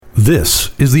This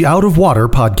is the Out of Water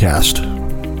podcast.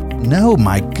 No,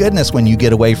 my goodness, when you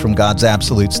get away from God's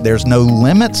absolutes, there's no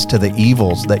limits to the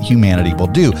evils that humanity will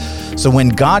do. So when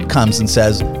God comes and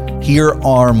says, here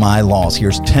are my laws,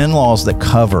 here's 10 laws that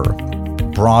cover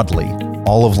broadly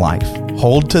all of life,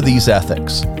 hold to these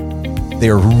ethics.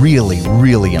 They're really,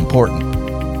 really important.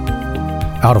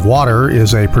 Out of Water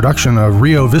is a production of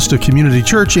Rio Vista Community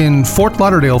Church in Fort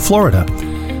Lauderdale, Florida.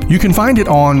 You can find it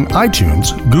on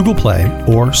iTunes, Google Play,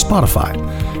 or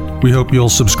Spotify. We hope you'll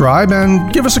subscribe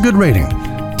and give us a good rating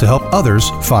to help others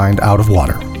find Out of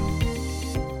Water.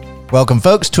 Welcome,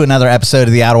 folks, to another episode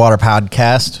of the Out of Water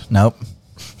podcast. Nope,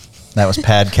 that was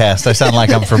Padcast. I sound like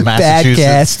I'm from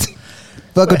Massachusetts.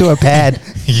 Padcast. Welcome to our pad.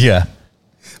 Yeah.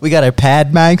 We got our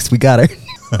pad mics. We got our...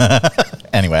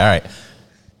 Anyway, all right.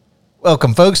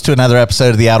 Welcome, folks, to another episode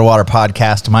of the Out of Water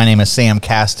podcast. My name is Sam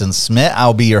Caston Smith.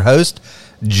 I'll be your host.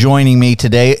 Joining me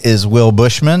today is Will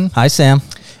Bushman. Hi, Sam.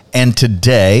 And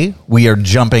today we are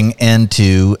jumping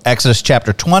into Exodus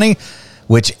chapter 20,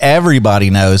 which everybody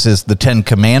knows is the 10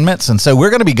 Commandments. And so we're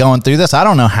going to be going through this. I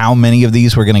don't know how many of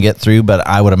these we're going to get through, but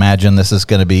I would imagine this is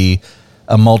going to be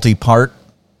a multi-part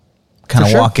kind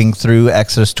of walking through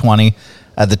Exodus 20.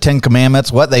 The 10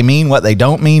 Commandments, what they mean, what they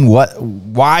don't mean,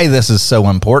 why this is so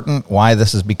important, why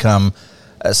this has become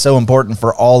so important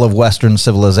for all of Western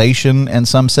civilization in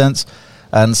some sense.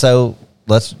 And so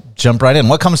let's jump right in.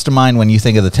 What comes to mind when you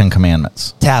think of the 10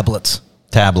 Commandments? Tablets.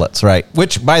 Tablets, right.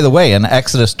 Which, by the way, in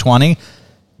Exodus 20,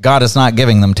 God is not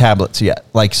giving them tablets yet.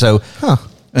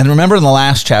 And remember in the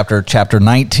last chapter, chapter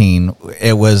 19,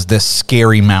 it was this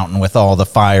scary mountain with all the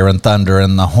fire and thunder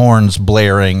and the horns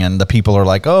blaring, and the people are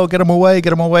like, oh, get them away, get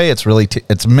them away. It's really,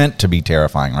 it's meant to be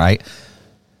terrifying, right?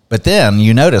 But then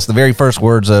you notice the very first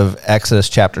words of Exodus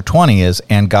chapter 20 is,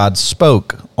 and God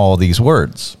spoke all these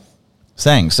words,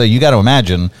 saying. So you got to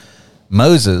imagine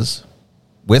Moses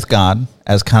with God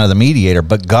as kind of the mediator,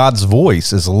 but God's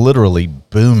voice is literally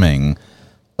booming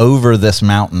over this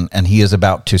mountain, and he is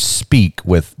about to speak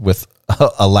with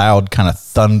a loud kind of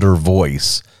thunder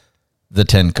voice, the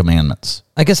 10 Commandments.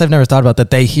 I guess I've never thought about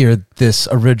that. They hear this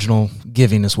original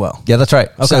giving as well. Yeah, that's right.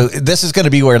 Okay. So this is going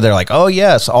to be where they're like, oh,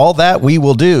 yes, all that we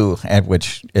will do, and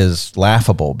which is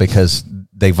laughable because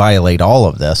they violate all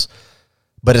of this.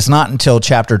 But it's not until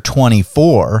chapter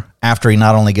 24, after he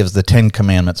not only gives the 10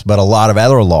 Commandments, but a lot of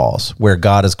other laws, where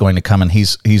God is going to come and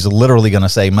he's literally going to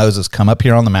say, Moses, come up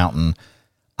here on the mountain.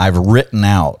 I've written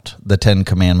out the 10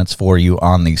 Commandments for you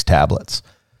on these tablets.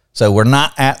 So we're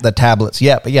not at the tablets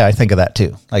yet, but yeah, I think of that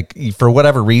too. Like, for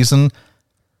whatever reason,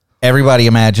 everybody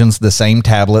imagines the same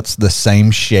tablets, the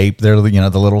same shape. They're,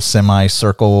 the little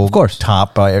semicircle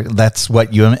top. That's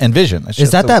what you envision.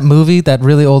 Is that movie, that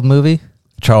really old movie?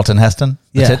 Charlton Heston?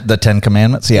 Yeah. The 10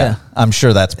 Commandments? Yeah. I'm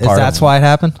sure that's part of it. That's why it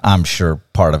happened? I'm sure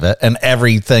part of it. And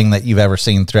everything that you've ever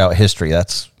seen throughout history,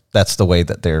 that's the way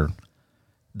that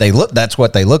that's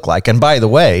what they look like. And by the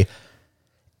way,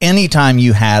 anytime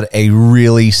you had a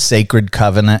really sacred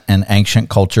covenant in ancient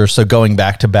culture, so going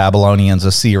back to Babylonians,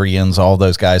 Assyrians, all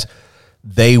those guys,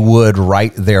 they would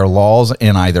write their laws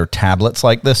in either tablets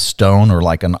like this, stone, or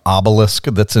like an obelisk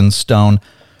that's in stone,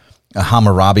 a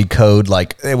Hammurabi code.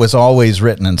 Like, it was always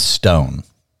written in stone.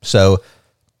 So,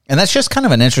 and that's just kind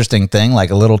of an interesting thing,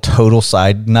 like a little total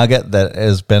side nugget that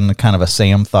has been kind of a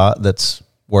Sam thought that's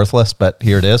worthless, but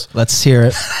here it is. Let's hear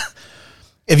it.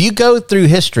 If you go through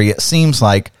history, it seems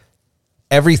like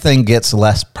everything gets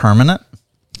less permanent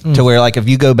to where, like, if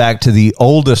you go back to the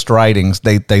oldest writings,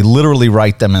 they literally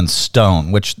write them in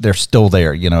stone, which they're still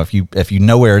there. If you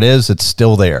know where it is, it's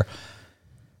still there.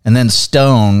 And then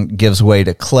stone gives way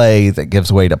to clay, that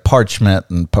gives way to parchment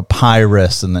and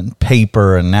papyrus, and then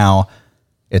paper, and now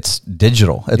it's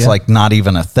digital. It's like not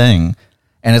even a thing.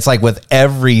 And it's like with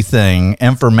everything,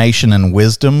 information and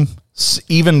wisdom,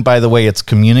 even by the way it's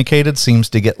communicated, seems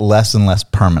to get less and less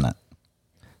permanent,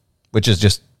 which is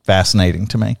just fascinating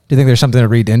to me. Do you think there's something to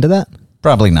read into that?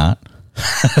 Probably not.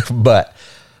 but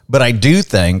I do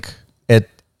think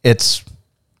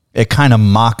it kind of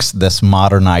mocks this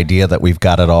modern idea that we've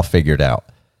got it all figured out.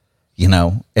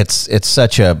 It's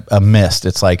such a mist.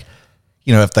 It's like,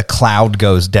 if the cloud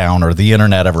goes down or the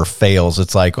internet ever fails,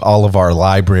 it's like all of our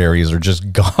libraries are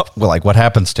just gone. Like, what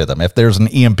happens to them? If there's an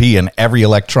EMP and every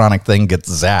electronic thing gets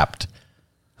zapped,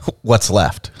 what's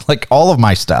left? Like, all of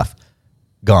my stuff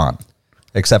gone,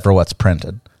 except for what's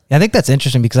printed. Yeah, I think that's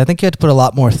interesting because I think you had to put a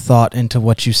lot more thought into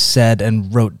what you said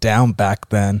and wrote down back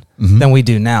then than we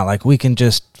do now. Like, we can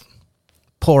just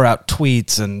pour out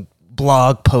tweets and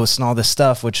blog posts and all this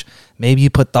stuff, which maybe you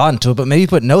put thought into it, but maybe you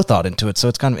put no thought into it. So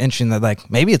it's kind of interesting that, like,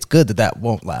 maybe it's good that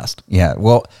won't last. Yeah.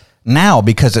 Well, now,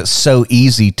 because it's so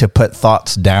easy to put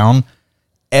thoughts down,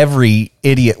 every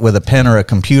idiot with a pen or a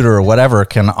computer or whatever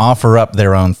can offer up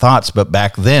their own thoughts. But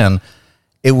back then,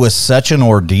 it was such an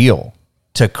ordeal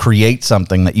to create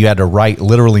something that you had to write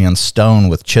literally in stone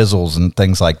with chisels and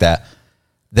things like that,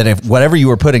 that if whatever you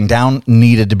were putting down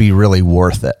needed to be really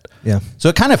worth it. Yeah. So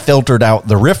it kind of filtered out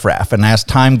the riffraff. And as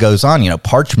time goes on,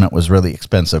 parchment was really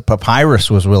expensive.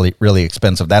 Papyrus was really, really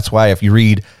expensive. That's why if you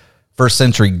read first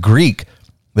century Greek,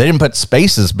 they didn't put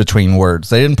spaces between words.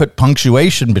 They didn't put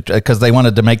punctuation because they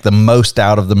wanted to make the most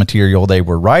out of the material they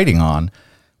were writing on.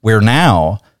 Where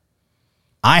now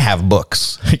I have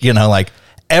books, like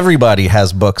everybody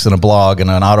has books and a blog and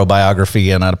an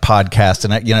autobiography and a podcast.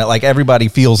 And, like everybody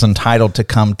feels entitled to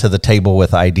come to the table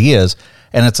with ideas.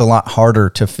 And it's a lot harder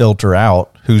to filter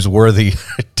out who's worthy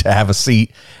to have a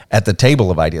seat at the table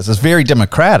of ideas. It's very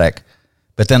democratic,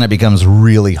 but then it becomes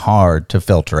really hard to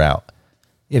filter out.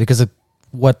 Yeah, because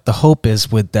what the hope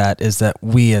is with that is that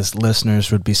we as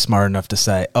listeners would be smart enough to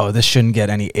say, oh, this shouldn't get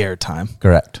any airtime.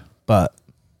 Correct. But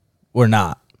we're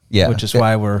not. Yeah. Which is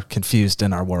why we're confused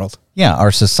in our world. Yeah,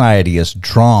 our society is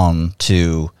drawn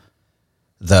to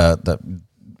the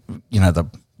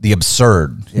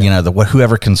absurd,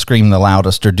 whoever can scream the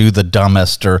loudest or do the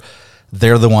dumbest, or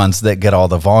they're the ones that get all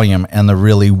the volume, and the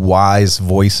really wise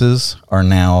voices are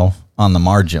now on the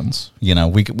margins.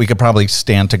 We could probably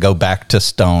stand to go back to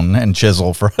stone and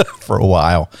chisel for a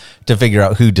while to figure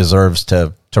out who deserves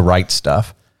to write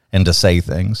stuff and to say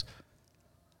things.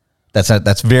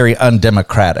 That's very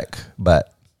undemocratic,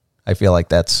 but I feel like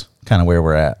that's kind of where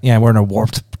we're at. Yeah, we're in a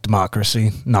warped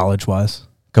democracy, knowledge-wise.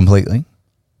 Completely.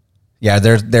 Yeah,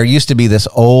 there used to be this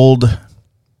old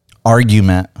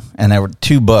argument, and there were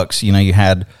two books. You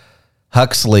had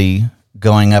Huxley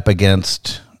going up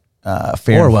against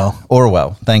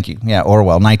Orwell, thank you. Yeah,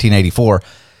 Orwell, 1984.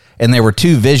 And there were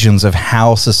two visions of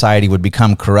how society would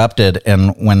become corrupted.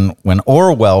 And when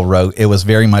Orwell wrote, it was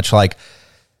very much like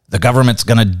the government's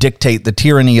going to dictate, the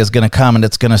tyranny is going to come, and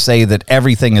it's going to say that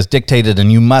everything is dictated and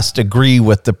you must agree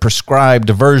with the prescribed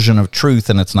version of truth.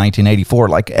 And it's 1984.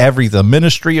 Like the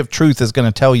ministry of truth is going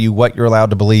to tell you what you're allowed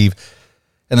to believe.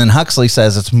 And then Huxley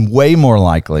says it's way more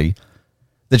likely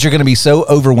that you're going to be so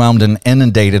overwhelmed and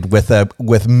inundated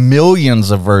with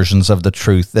millions of versions of the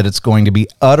truth that it's going to be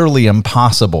utterly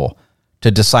impossible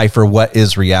to decipher what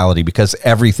is reality, because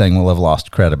everything will have lost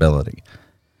credibility.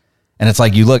 And it's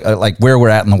like, you look like where we're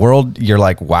at in the world, you're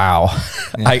like, wow.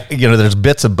 Yeah. There's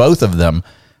bits of both of them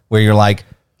where you're like,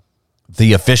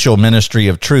 the official ministry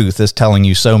of truth is telling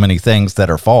you so many things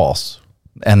that are false,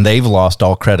 and they've lost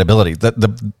all credibility.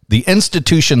 The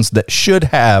institutions that should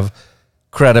have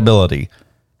credibility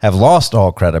have lost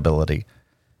all credibility,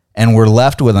 and we're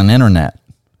left with an internet,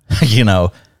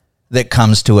 that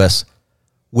comes to us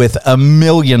with a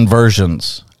million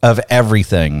versions of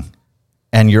everything.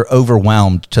 And you're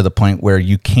overwhelmed to the point where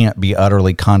you can't be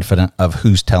utterly confident of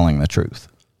who's telling the truth.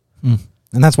 And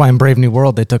that's why in Brave New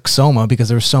World, they took Soma, because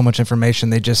there was so much information.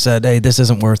 They just said, hey, this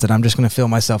isn't worth it. I'm just going to fill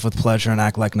myself with pleasure and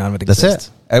act like none of it exists.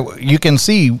 That's it. You can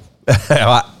see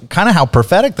kind of how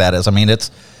prophetic that is. I mean,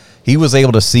 he was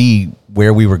able to see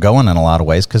where we were going in a lot of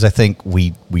ways, because I think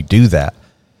we do that.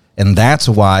 And that's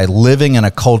why, living in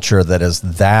a culture that is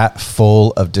that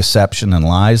full of deception and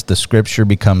lies, the scripture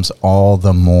becomes all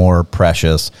the more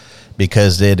precious,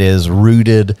 because it is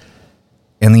rooted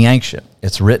in the ancient.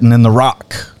 It's written in the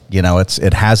rock.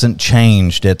 It hasn't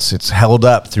changed. It's held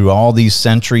up through all these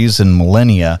centuries and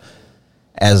millennia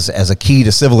as a key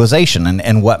to civilization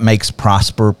and what makes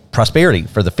prosperity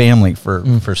for the family,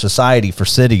 for society, for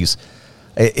cities.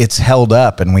 It's held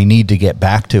up, and we need to get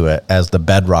back to it as the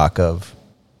bedrock of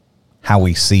how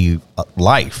we see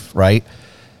life, right?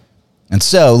 And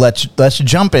so let's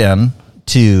jump in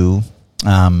to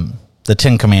the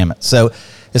Ten Commandments. So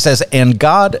it says, and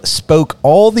God spoke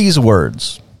all these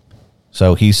words.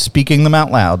 So he's speaking them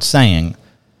out loud, saying,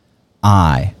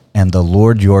 I am the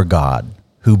Lord your God,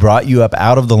 who brought you up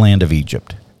out of the land of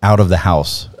Egypt, out of the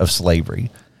house of slavery.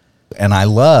 And I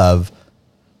love,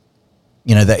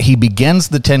 that he begins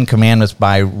the Ten Commandments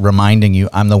by reminding you,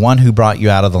 I'm the one who brought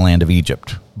you out of the land of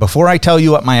Egypt. Before I tell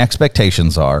you what my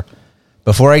expectations are,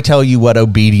 before I tell you what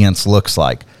obedience looks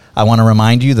like, I want to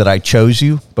remind you that I chose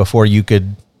you before you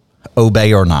could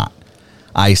obey or not.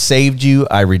 I saved you,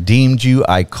 I redeemed you,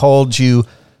 I called you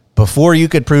before you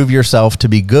could prove yourself to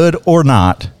be good or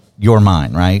not. You're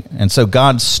mine, right? And so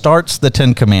God starts the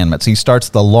Ten Commandments. He starts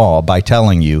the law by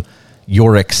telling you,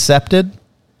 you're accepted,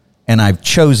 and I've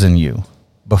chosen you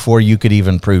before you could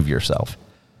even prove yourself,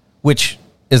 which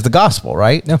is the gospel,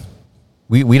 right? Yeah.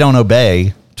 We don't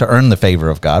obey to earn the favor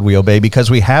of God. We obey because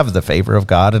we have the favor of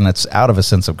God, and it's out of a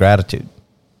sense of gratitude.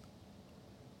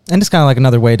 And it's kind of like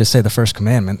another way to say the first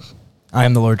commandment. I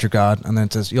am the Lord your God. And then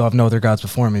it says, you'll have no other gods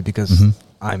before me because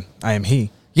I am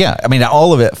he. Yeah. I mean,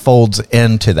 all of it folds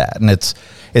into that, and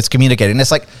it's communicating.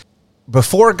 It's like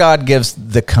before God gives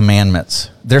the commandments,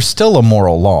 there's still a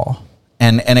moral law.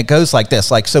 And it goes like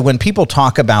this. Like, so when people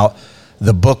talk about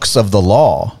the books of the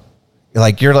law,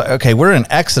 like you're like, okay, we're in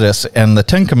Exodus and the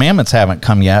 10 Commandments haven't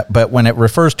come yet. But when it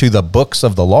refers to the books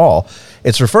of the law,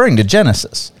 it's referring to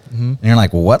Genesis. And you're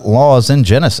like, well, what law is in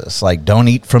Genesis? Like, don't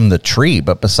eat from the tree.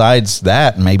 But besides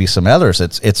that, and maybe some others,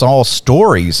 it's all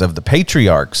stories of the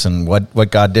patriarchs and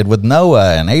what God did with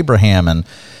Noah and Abraham and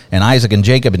Isaac and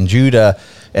Jacob and Judah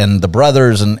and the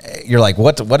brothers. And you're like,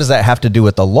 what does that have to do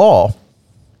with the law?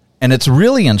 And it's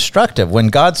really instructive. When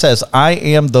God says, I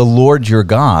am the Lord your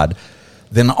God,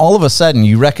 then all of a sudden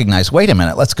you recognize, wait a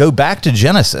minute, let's go back to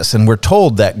Genesis. And we're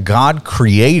told that God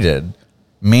created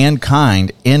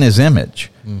mankind in his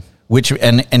image, which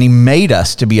and he made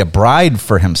us to be a bride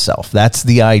for himself. That's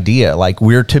the idea. Like,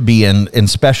 we're to be in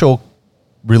special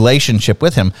relationship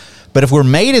with him. But if we're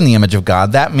made in the image of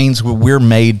God, that means we're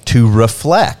made to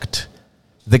reflect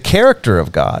the character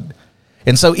of God.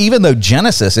 And so even though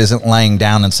Genesis isn't laying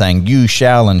down and saying, you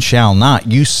shall and shall not,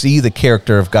 you see the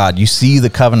character of God. You see the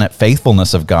covenant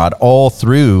faithfulness of God all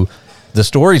through the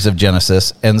stories of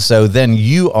Genesis. And so then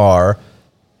you are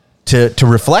to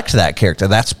reflect that character.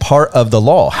 That's part of the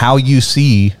law. How you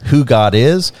see who God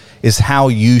is how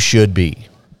you should be,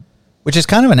 which is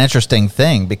kind of an interesting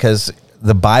thing because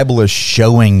the Bible is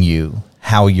showing you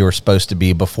how you're supposed to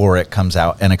be before it comes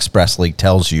out and expressly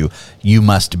tells you, you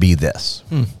must be this.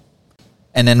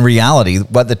 And in reality,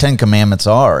 what the 10 Commandments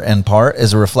are, in part,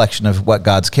 is a reflection of what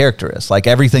God's character is. Like,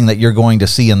 everything that you're going to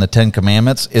see in the 10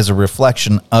 Commandments is a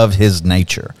reflection of his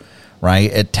nature,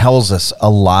 right? It tells us a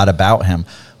lot about him.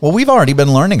 Well, we've already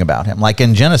been learning about him. Like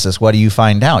in Genesis, what do you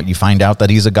find out? You find out that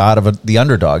he's a God of the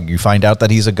underdog. You find out that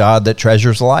he's a God that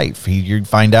treasures life. You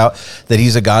find out that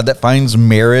he's a God that finds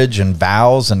marriage and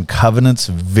vows and covenants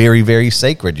very, very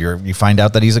sacred. You find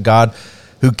out that he's a God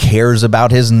who cares about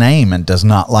his name and does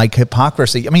not like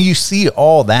hypocrisy. I mean, you see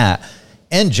all that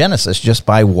in Genesis just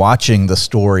by watching the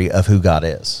story of who God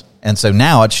is. And so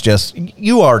now it's just,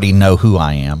 you already know who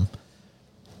I am,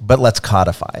 but let's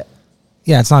codify it.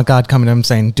 Yeah, it's not God coming to him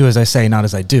saying, do as I say, not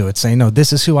as I do. It's saying, no,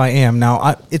 this is who I am.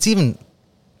 Now, it's even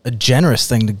a generous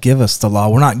thing to give us the law.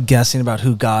 We're not guessing about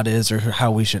who God is or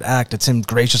how we should act. It's him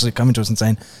graciously coming to us and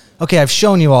saying, okay, I've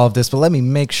shown you all of this, but let me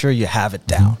make sure you have it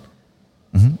down.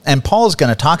 And Paul's going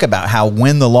to talk about how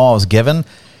when the law is given,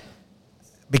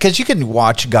 because you can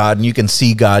watch God and you can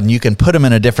see God and you can put him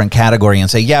in a different category and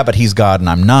say, yeah, but he's God and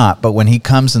I'm not. But when he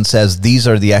comes and says, these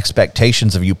are the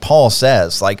expectations of you, Paul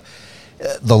says, like,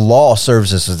 the law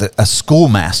serves as a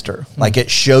schoolmaster. Like, it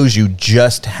shows you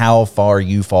just how far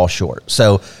you fall short.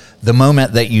 So the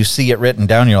moment that you see it written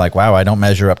down, you're like, wow, I don't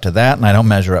measure up to that, and I don't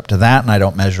measure up to that, and I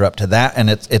don't measure up to that. And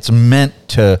it's meant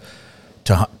to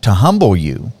humble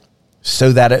you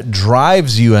so that it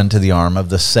drives you into the arm of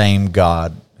the same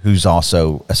God who's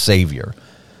also a savior,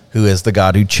 who is the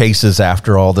God who chases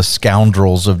after all the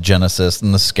scoundrels of Genesis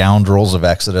and the scoundrels of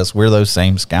Exodus. We're those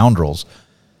same scoundrels.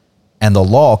 And the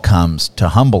law comes to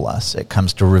humble us. It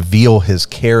comes to reveal his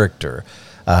character.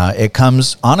 It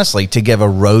comes, honestly, to give a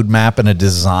roadmap and a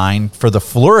design for the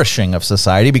flourishing of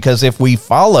society. Because if we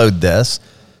followed this,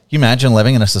 you imagine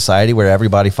living in a society where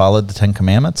everybody followed the 10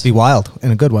 Commandments? Be wild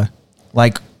in a good way.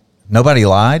 Like, nobody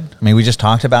lied. I mean, we just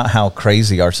talked about how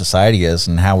crazy our society is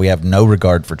and how we have no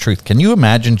regard for truth. Can you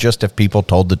imagine just if people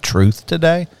told the truth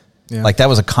today? Yeah. Like, that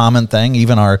was a common thing.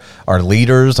 Even our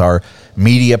leaders, our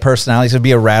media personalities, would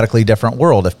be a radically different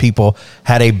world. If people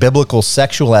had a biblical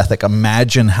sexual ethic,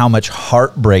 imagine how much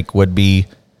heartbreak would be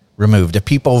removed. If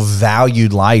people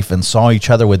valued life and saw each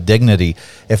other with dignity,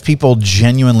 if people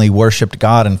genuinely worshiped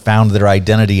God and found their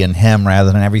identity in him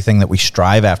rather than everything that we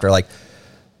strive after, like,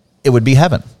 it would be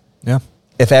heaven. Yeah.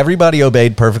 If everybody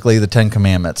obeyed perfectly the 10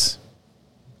 Commandments,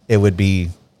 it would be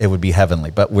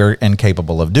heavenly. But we're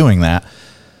incapable of doing that.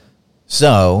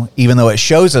 So even though it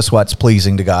shows us what's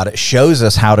pleasing to God, it shows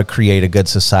us how to create a good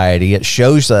society, it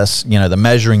shows us, the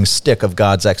measuring stick of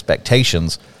God's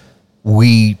expectations,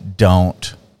 we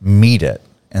don't meet it.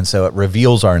 And so it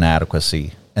reveals our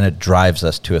inadequacy and it drives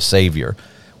us to a savior,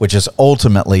 which is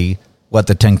ultimately what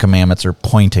the 10 Commandments are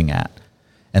pointing at.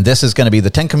 And this is going to be, the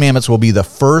 10 Commandments will be the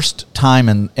first time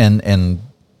in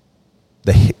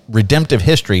the redemptive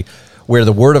history where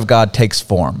the Word of God takes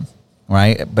form.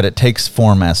 Right? But it takes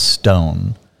form as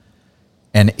stone.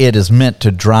 And it is meant to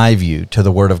drive you to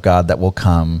the Word of God that will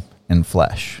come in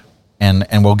flesh.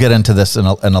 and we'll get into this in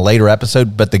a later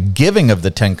episode, but the giving of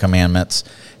the 10 Commandments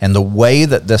and the way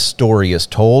that this story is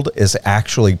told is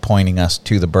actually pointing us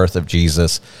to the birth of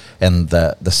Jesus, and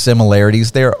the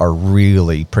similarities there are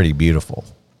really pretty beautiful.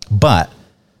 But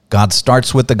God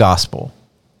starts with the gospel.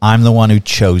 I'm the one who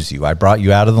chose you. I brought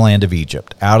you out of the land of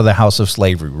Egypt, out of the house of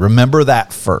slavery. Remember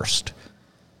that first.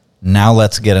 Now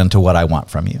let's get into what I want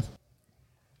from you.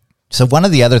 So one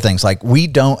of the other things, like we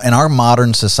don't, in our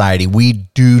modern society, we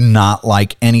do not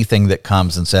like anything that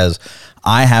comes and says,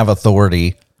 I have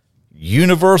authority,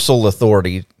 universal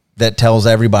authority that tells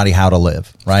everybody how to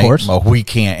live, right? Of course. Well, we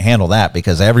can't handle that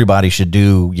because everybody should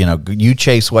do, you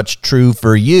chase what's true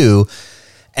for you.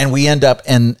 And we end up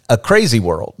in a crazy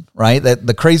world, right? That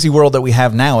the crazy world that we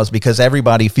have now is because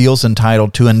everybody feels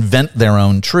entitled to invent their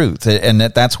own truth. And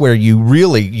that's where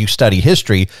you study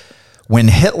history. When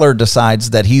Hitler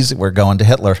decides that we're going to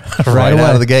Hitler right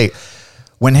out of the gate.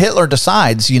 When Hitler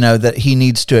decides, that he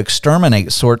needs to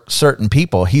exterminate certain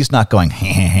people, he's not going,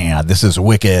 this is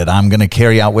wicked. I'm going to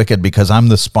carry out wicked because I'm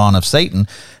the spawn of Satan.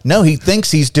 No, he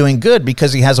thinks he's doing good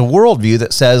because he has a worldview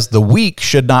that says the weak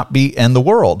should not be in the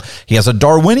world. He has a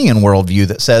Darwinian worldview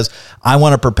that says, I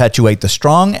want to perpetuate the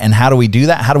strong. And how do we do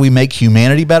that? How do we make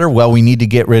humanity better? Well, we need to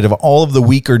get rid of all of the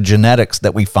weaker genetics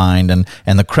that we find and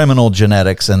the criminal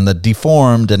genetics and the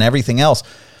deformed and everything else.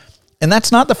 And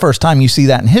that's not the first time you see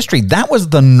that in history. That was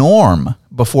the norm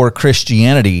before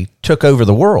Christianity took over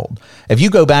the world. If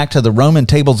you go back to the Roman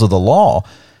tables of the law,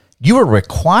 you were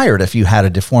required, if you had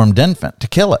a deformed infant, to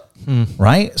kill it,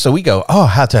 right? So we go,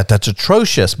 that's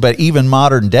atrocious. But even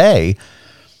modern day,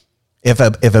 if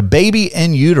a baby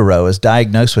in utero is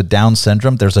diagnosed with Down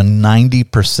syndrome, there's a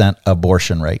 90%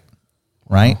 abortion rate,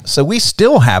 right? Oh. So we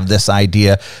still have this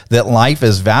idea that life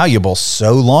is valuable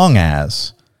so long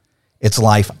as it's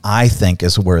life I think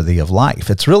is worthy of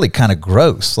life. It's really kind of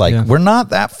gross. We're not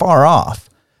that far off.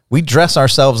 We dress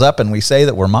ourselves up and we say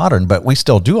that we're modern, but we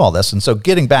still do all this. And so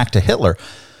getting back to Hitler,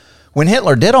 when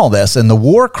Hitler did all this and the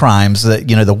war crimes that,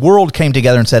 the world came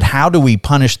together and said, how do we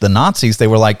punish the Nazis? They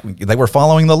were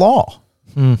following the law.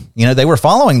 They were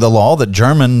following the law that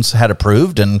Germans had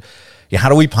approved. And how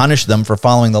do we punish them for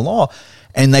following the law?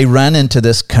 And they ran into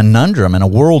this conundrum in a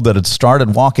world that had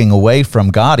started walking away from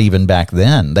God even back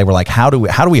then. They were like, how do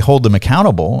we hold them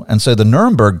accountable? And so the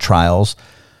Nuremberg trials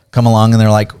come along and they're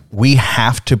like, we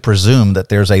have to presume that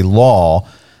there's a law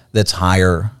that's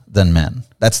higher than men.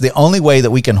 That's the only way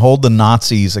that we can hold the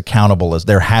Nazis accountable, is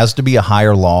there has to be a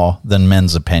higher law than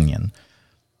men's opinion.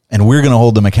 And we're going to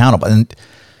hold them accountable. And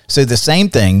so the same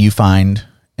thing you find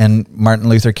in Martin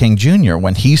Luther King Jr.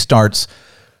 when he starts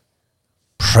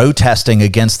protesting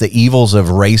against the evils of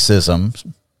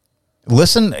racism.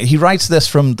 Listen, he writes this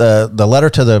from the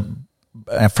letter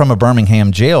from a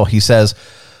Birmingham jail. He says,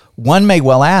 one may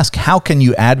well ask, how can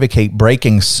you advocate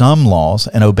breaking some laws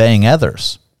and obeying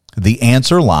others? The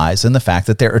answer lies in the fact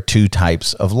that there are two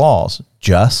types of laws,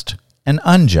 just and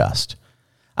unjust.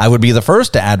 I would be the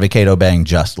first to advocate obeying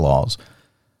just laws.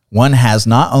 One has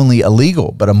not only a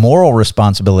legal, but a moral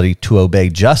responsibility to obey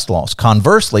just laws.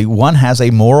 Conversely, one has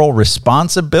a moral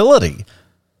responsibility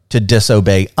to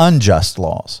disobey unjust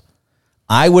laws.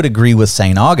 I would agree with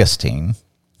St. Augustine,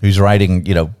 who's writing,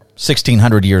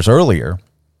 1,600 years earlier.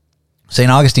 St.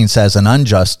 Augustine says an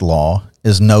unjust law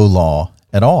is no law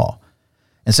at all.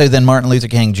 And so then Martin Luther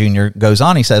King Jr. goes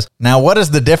on, he says, now what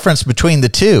is the difference between the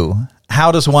two?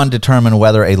 How does one determine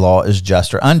whether a law is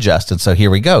just or unjust? And so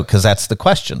here we go, because that's the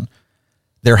question.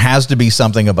 There has to be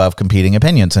something above competing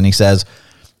opinions. And he says,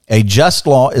 a just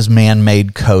law is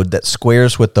man-made code that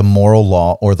squares with the moral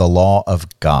law or the law of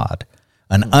God.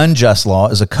 An unjust law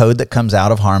is a code that comes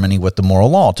out of harmony with the moral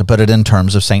law, to put it in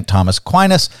terms of St. Thomas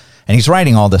Aquinas. And he's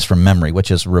writing all this from memory,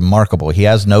 which is remarkable. He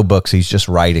has no books. He's just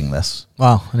writing this.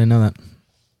 Wow, I didn't know that.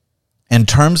 In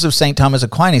terms of St. Thomas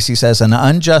Aquinas, he says, an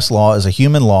unjust law is a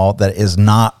human law that is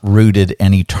not rooted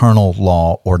in eternal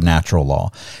law or natural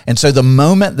law. And so the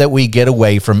moment that we get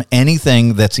away from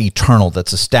anything that's eternal,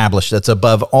 that's established, that's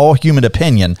above all human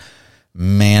opinion,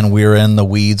 man, we're in the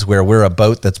weeds where we're a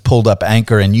boat that's pulled up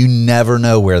anchor, and you never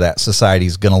know where that society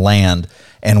is going to land,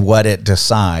 and what it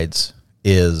decides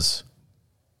is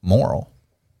moral.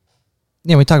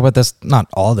 Yeah, we talk about this not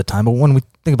all the time, but when we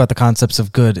think about the concepts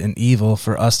of good and evil,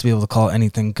 for us to be able to call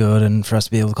anything good and for us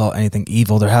to be able to call anything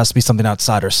evil, there has to be something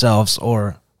outside ourselves,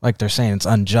 or like they're saying, it's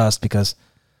unjust, because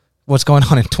what's going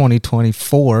on in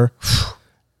 2024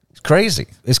 it's crazy.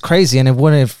 It's crazy. And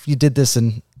if you did this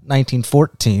in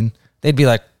 1914, they'd be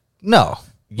like, no,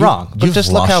 wrong. But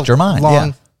just look how your mind.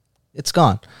 Long it's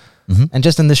gone. Mm-hmm. And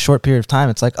just in this short period of time,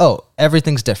 it's like, oh,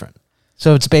 everything's different.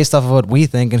 So it's based off of what we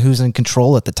think and who's in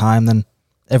control at the time, then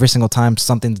every single time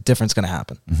something different's going to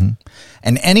happen.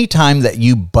 And any time that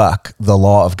you buck the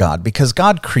law of God, because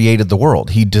God created the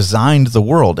world, he designed the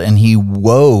world, and he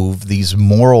wove these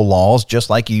moral laws just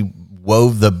like he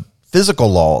wove the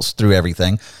physical laws through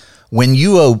everything. When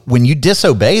you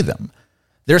disobey them,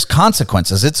 there's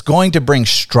consequences. It's going to bring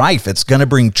strife. It's going to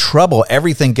bring trouble.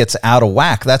 Everything gets out of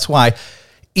whack. That's why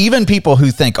even people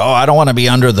who think, oh, I don't want to be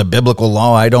under the biblical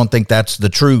law, I don't think that's the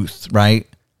truth, right?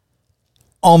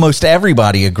 Almost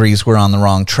everybody agrees we're on the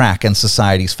wrong track and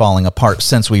society's falling apart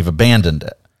since we've abandoned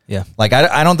it. Yeah. Like,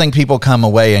 I don't think people come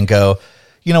away and go,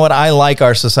 you know what, I like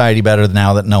our society better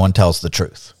now that no one tells the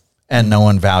truth and no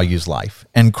one values life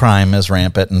and crime is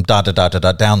rampant and down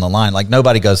the line. Like,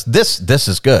 nobody goes, this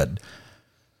is good.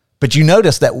 But you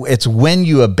notice that it's when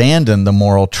you abandon the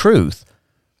moral truth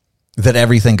that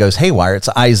everything goes haywire. It's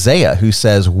Isaiah who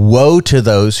says, woe to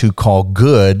those who call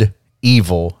good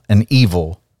evil and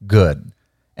evil good.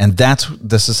 And that's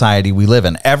the society we live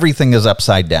in. Everything is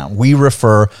upside down. We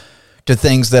refer to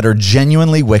things that are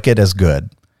genuinely wicked as good,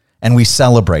 and we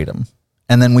celebrate them.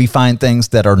 And then we find things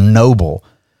that are noble,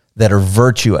 that are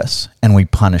virtuous, and we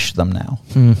punish them now.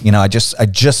 You know, I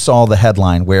just saw the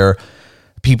headline where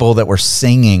people that were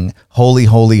singing holy,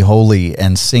 holy, holy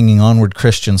and singing Onward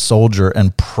Christian Soldier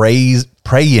and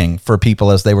praying for people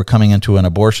as they were coming into an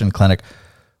abortion clinic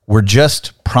were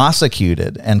just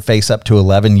prosecuted and face up to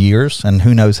 11 years. And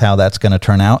who knows how that's going to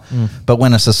turn out. But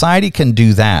when a society can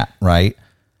do that, right,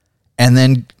 and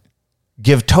then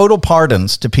give total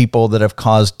pardons to people that have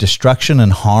caused destruction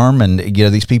and harm, and, you know,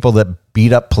 these people that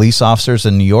beat up police officers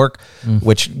in New York,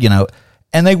 which, you know,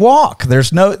 and they walk.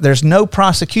 There's no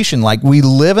prosecution. Like, we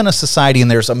live in a society,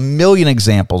 and there's a million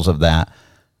examples of that.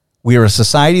 We are a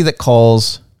society that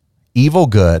calls evil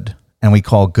good, and we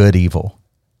call good evil.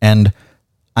 And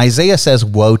Isaiah says,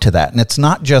 woe to that. And it's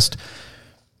not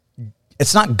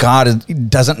God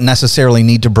doesn't necessarily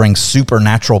need to bring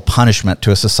supernatural punishment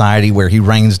to a society where he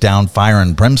rains down fire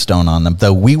and brimstone on them,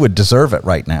 though we would deserve it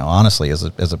right now, honestly, as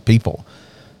a people.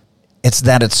 It's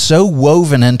that it's so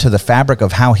woven into the fabric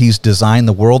of how he's designed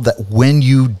the world that when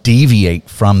you deviate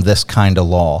from this kind of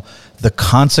law, the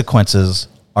consequences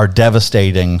are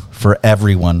devastating for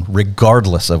everyone,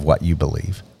 regardless of what you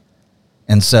believe.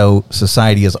 And so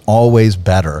society is always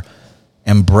better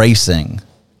embracing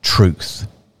truth.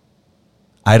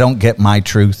 I don't get my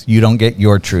truth. You don't get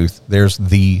your truth. There's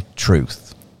the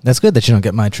truth. That's good that you don't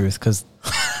get my truth, because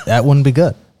that wouldn't be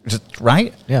good.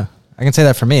 Right? Yeah. I can say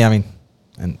that for me. I mean,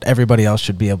 and everybody else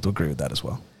should be able to agree with that as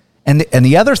well. And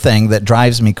the other thing that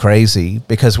drives me crazy,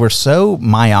 because we're so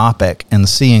myopic in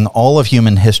seeing all of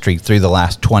human history through the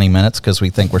last 20 minutes because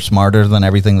we think we're smarter than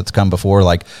everything that's come before.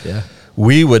 Like,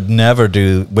 we would never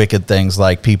do wicked things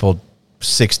like people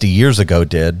 60 years ago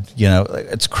did. You know,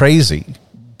 it's crazy.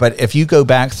 But if you go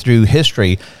back through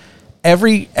history,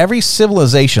 every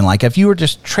civilization, like if you were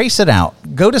just trace it out,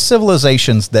 go to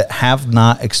civilizations that have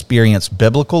not experienced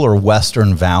biblical or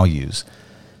Western values,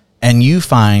 and you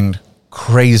find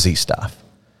crazy stuff,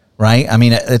 right? I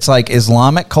mean, it's like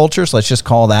Islamic cultures, let's just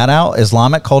call that out.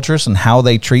 Islamic cultures and how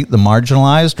they treat the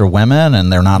marginalized or women,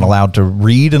 and they're not allowed to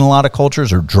read in a lot of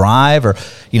cultures or drive, or,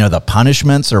 you know, the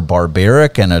punishments are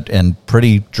barbaric and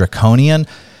pretty draconian.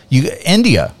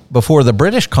 India, before the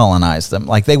British colonized them,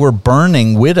 like they were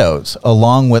burning widows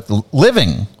along with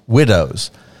living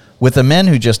widows with the men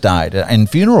who just died in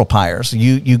funeral pyres.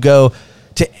 You go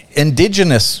to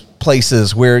indigenous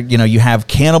places where, you know, you have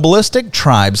cannibalistic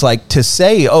tribes, like to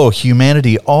say, oh,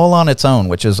 humanity all on its own,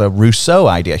 which is a Rousseau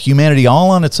idea. Humanity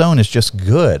all on its own is just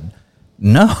good.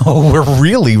 No, we're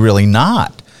really, really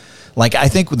not. Like, I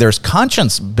think there's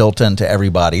conscience built into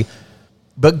everybody.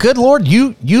 But good Lord,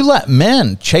 you let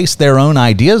men chase their own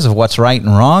ideas of what's right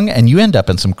and wrong, and you end up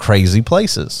in some crazy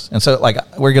places. And so,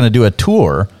 like, we're going to do a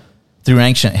tour through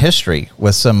ancient history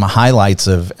with some highlights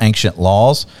of ancient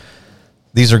laws.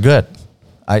 These are good.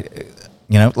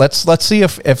 Let's see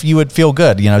if you would feel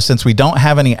good. You know, since we don't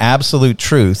have any absolute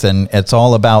truth, and it's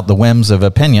all about the whims of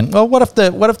opinion. Well, what if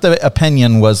the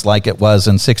opinion was like it was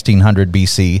in 1600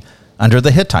 BC under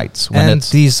the Hittites? And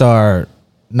these are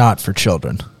not for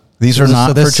children. These are not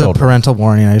for children. So this is a parental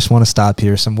warning. I just want to stop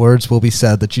here. Some words will be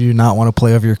said that you do not want to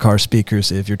play over your car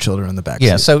speakers if your children are in the back seat.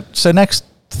 Yeah, so next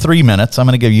 3 minutes, I'm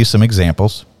going to give you some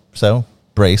examples. So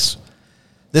brace.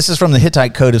 This is from the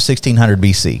Hittite Code of 1600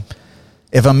 BC.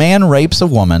 If a man rapes a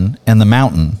woman in the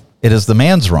mountain, it is the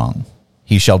man's wrong.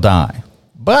 He shall die.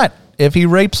 But if he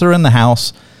rapes her in the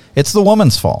house, it's the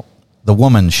woman's fault. The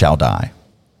woman shall die.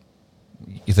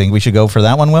 You think we should go for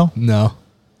that one, Will? No.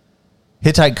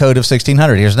 Hittite Code of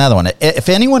 1600. Here's another one. If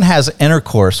anyone has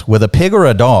intercourse with a pig or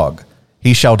a dog,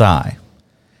 he shall die.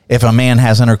 If a man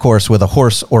has intercourse with a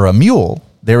horse or a mule,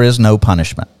 there is no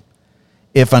punishment.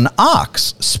 If an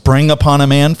ox spring upon a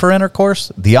man for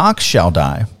intercourse, the ox shall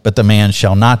die, but the man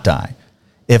shall not die.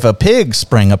 If a pig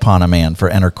spring upon a man for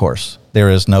intercourse, there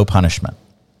is no punishment.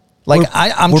 Like,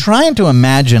 I'm trying to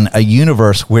imagine a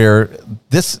universe where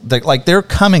they're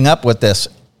coming up with this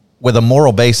with a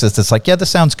moral basis that's like, yeah,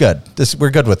 this sounds good. We're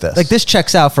good with this. Like, this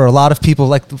checks out for a lot of people.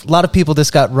 Like, a lot of people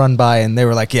just got run by and they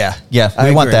were like, yeah,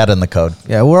 we want that in the code.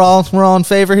 Yeah, we're all in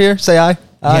favor here. Say aye.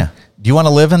 Yeah. Do you want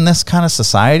to live in this kind of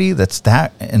society that's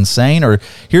that insane? Or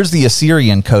here's the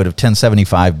Assyrian code of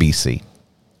 1075 BC.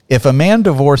 If a man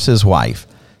divorce his wife,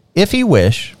 if he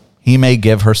wish, he may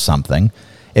give her something.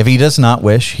 If he does not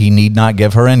wish, he need not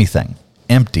give her anything.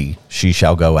 Empty she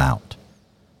shall go out.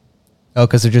 Oh,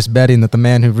 because they're just betting that the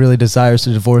man who really desires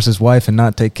to divorce his wife and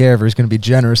not take care of her is going to be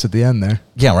generous at the end there.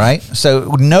 Yeah, right?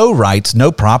 So no rights,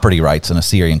 no property rights in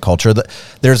Assyrian culture.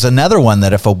 There's another one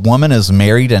that if a woman is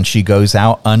married and she goes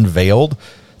out unveiled,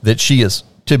 that she is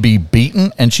to be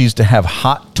beaten and she's to have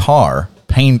hot tar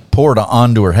poured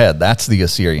onto her head. That's the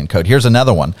Assyrian code. Here's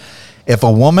another one. If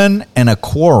a woman in a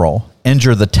quarrel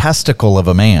injure the testicle of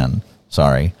a man,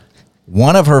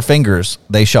 one of her fingers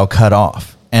they shall cut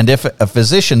off. And if a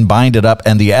physician bind it up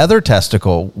and the other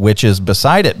testicle, which is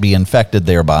beside it, be infected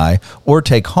thereby, or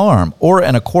take harm, or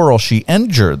in a quarrel she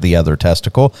injure the other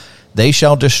testicle, they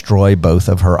shall destroy both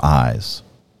of her eyes.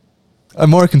 I'm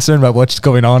more concerned about what's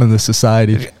going on in this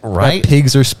society. Right? That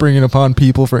pigs are springing upon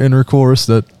people for intercourse,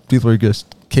 that people are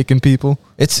just kicking people.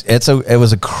 It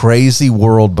was a crazy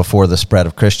world before the spread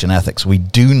of Christian ethics. We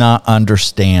do not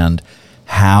understand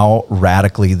how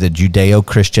radically the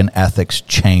Judeo-Christian ethics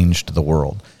changed the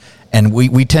world. And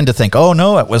we tend to think, oh,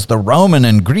 no, it was the Roman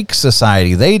and Greek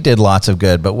society. They did lots of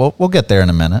good, but we'll get there in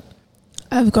a minute.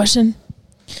 I have a question.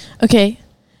 Okay,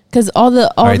 because all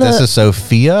this is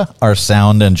Sophia, our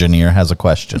sound engineer, has a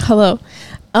question. Hello.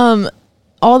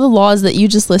 All the laws that you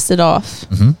just listed off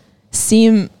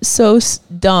seem so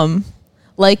dumb.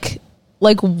 Like,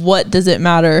 what does it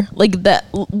matter? Like, that,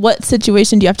 what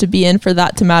situation do you have to be in for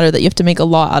that to matter, that you have to make a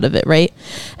law out of it, right?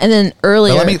 And then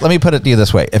earlier... Let me put it to you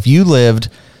this way. If you lived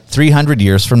 300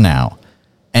 years from now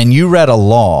and you read a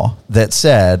law that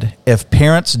said if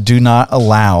parents do not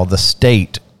allow the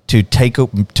state to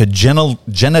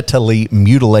genitally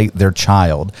mutilate their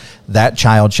child, that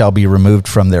child shall be removed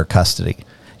from their custody.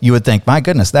 You would think, my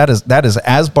goodness, that is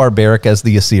as barbaric as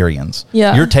the Assyrians.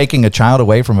 Yeah. You're taking a child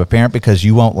away from a parent because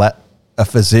you won't let a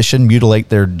physician mutilate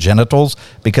their genitals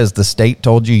because the state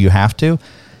told you have to.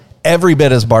 Every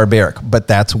bit as barbaric, but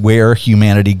that's where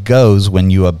humanity goes when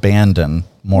you abandon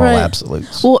moral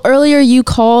absolutes. Well, earlier you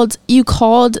called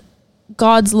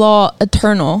God's law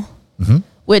eternal,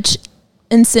 which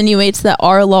insinuates that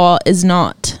our law is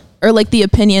not, or like the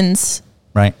opinions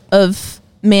of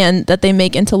man that they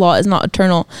make into law is not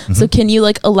eternal. So can you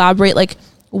like elaborate like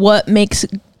what makes,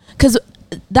 because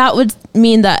that would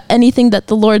mean that anything that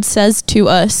the Lord says to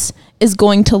us is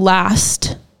going to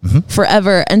last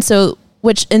forever. And so,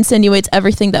 which insinuates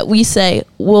everything that we say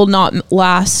will not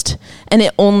last. And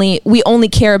we only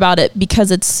care about it because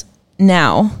it's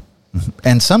now.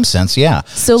 In some sense, yeah.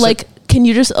 So like, can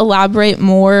you just elaborate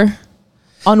more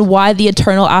on why the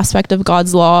eternal aspect of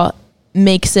God's law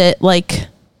makes it like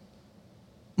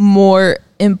more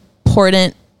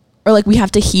important, or like we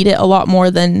have to heed it a lot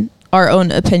more than our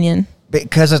own opinion?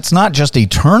 Because it's not just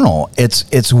eternal,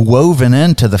 it's woven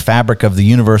into the fabric of the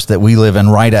universe that we live in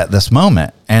right at this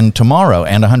moment, and tomorrow,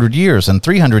 and 100 years, and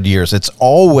 300 years. It's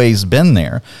always been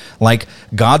there. Like,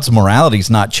 God's morality is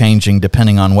not changing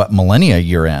depending on what millennia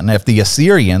you're in. If the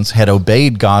Assyrians had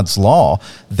obeyed God's law,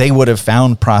 they would have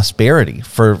found prosperity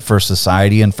for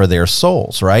society and for their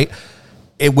souls, right?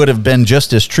 It would have been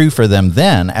just as true for them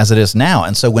then as it is now.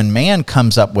 And so when man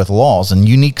comes up with laws and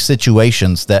unique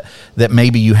situations that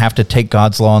maybe you have to take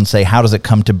God's law and say, how does it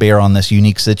come to bear on this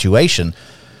unique situation?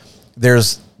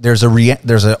 There's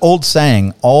an old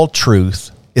saying, all truth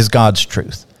is God's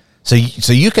truth. So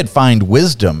you could find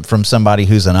wisdom from somebody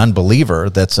who's an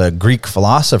unbeliever that's a Greek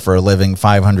philosopher living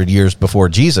 500 years before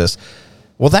Jesus.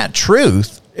 Well, that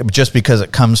truth, just because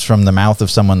it comes from the mouth of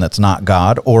someone that's not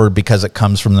God, or because it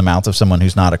comes from the mouth of someone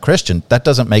who's not a Christian, that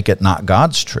doesn't make it not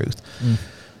God's truth.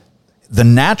 The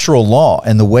natural law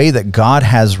and the way that God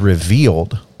has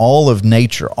revealed all of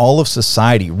nature, all of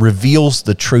society, reveals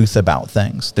the truth about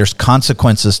things. There's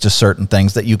consequences to certain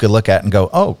things that you could look at and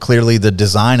go, oh, clearly the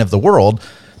design of the world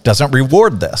doesn't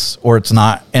reward this, or it's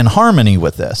not in harmony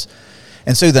with this.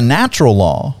 And so the natural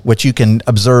law, which you can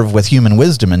observe with human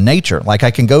wisdom and nature, like I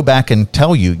can go back and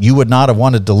tell you, you would not have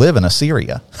wanted to live in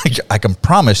Assyria. I can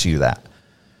promise you that.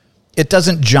 it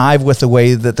doesn't jive with the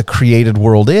way that the created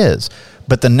world is.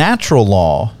 But the natural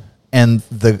law and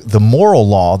the moral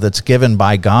law that's given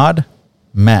by God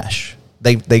mesh.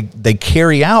 They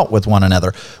carry out with one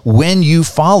another. When you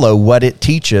follow what it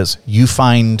teaches, you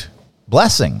find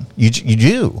blessing. You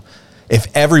do. If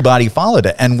everybody followed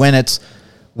it. And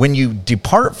when you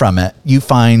depart from it, you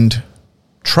find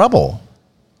trouble.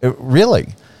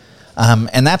 Really.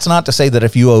 And that's not to say that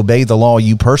if you obey the law,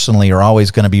 you personally are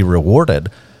always going to be rewarded.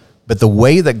 But the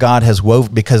way that God has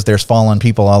woven, because there's fallen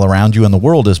people all around you and the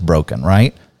world is broken,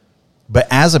 right? But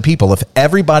as a people, if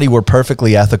everybody were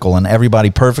perfectly ethical and everybody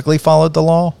perfectly followed the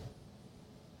law,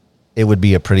 it would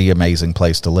be a pretty amazing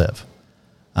place to live.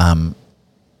 And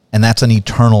that's an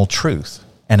eternal truth.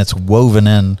 And it's woven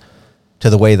in to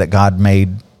the way that God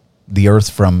made the earth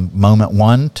from moment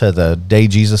one to the day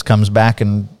Jesus comes back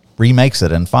and remakes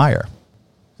it in fire.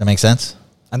 Does that make sense?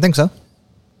 I think so.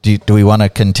 Do we want to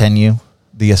continue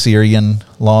the Assyrian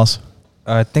laws?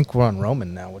 I think we're on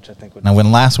Roman now, which I think would... Now, when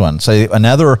the last one. So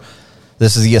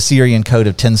this is the Assyrian Code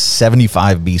of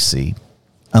 1075 BC.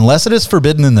 Unless it is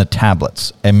forbidden in the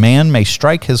tablets, a man may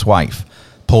strike his wife,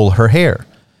 pull her hair.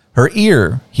 Her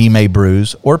ear he may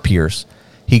bruise or pierce.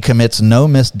 He commits no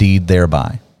misdeed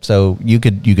thereby. So you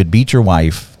could beat your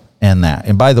wife in that.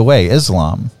 And by the way,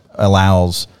 Islam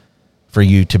allows for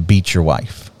you to beat your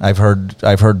wife. I've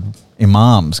heard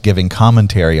imams giving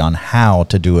commentary on how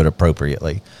to do it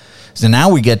appropriately. So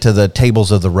now we get to the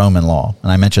tables of the Roman law,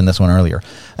 and I mentioned this one earlier.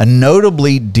 A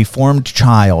notably deformed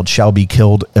child shall be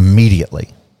killed immediately.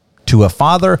 To a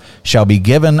father shall be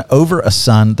given over a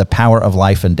son the power of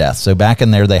life and death. So back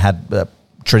in there, they had a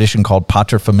tradition called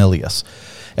paterfamilias.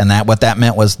 And what that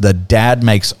meant was the dad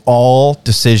makes all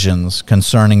decisions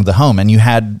concerning the home. And you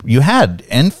had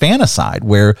infanticide,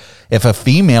 where if a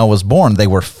female was born, they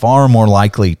were far more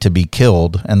likely to be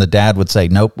killed. And the dad would say,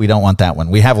 nope, we don't want that one.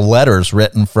 We have letters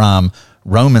written from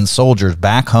Roman soldiers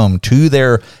back home to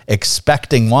their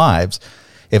expecting wives.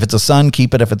 If it's a son,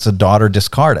 keep it. If it's a daughter,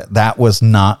 discard it. That was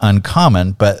not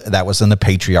uncommon, but that was in the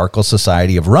patriarchal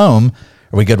society of Rome.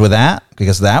 Are we good with that?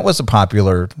 Because that was a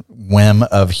popular whim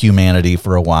of humanity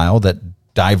for a while that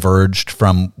diverged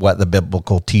from what the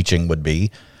biblical teaching would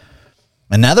be.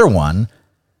 Another one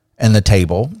in the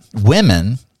table,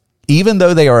 women, even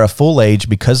though they are a full age,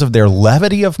 because of their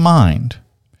levity of mind,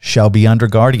 shall be under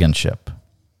guardianship.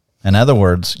 In other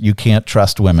words, you can't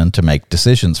trust women to make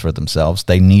decisions for themselves.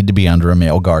 They need to be under a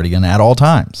male guardian at all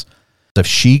times. If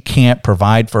she can't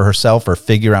provide for herself or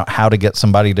figure out how to get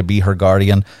somebody to be her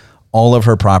guardian, all of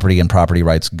her property and property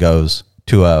rights goes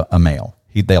to a male.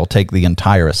 They'll take the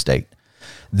entire estate.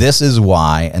 This is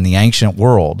why in the ancient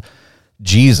world,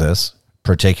 Jesus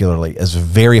particularly is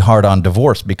very hard on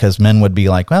divorce, because men would be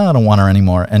like, well, I don't want her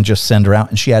anymore, and just send her out.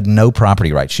 And she had no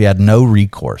property rights. She had no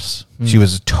recourse. She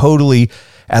was totally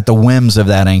at the whims of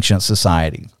that ancient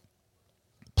society.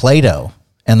 Plato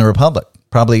and the Republic,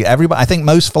 probably everybody, I think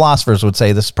most philosophers would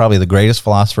say this is probably the greatest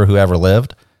philosopher who ever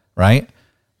lived, right?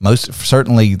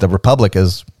 Certainly the Republic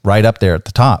is right up there at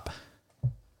the top.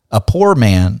 A poor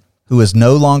man who is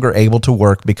no longer able to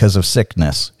work because of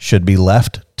sickness should be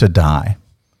left to die.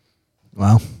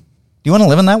 Well, do you want to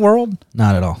live in that world?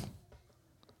 Not at all.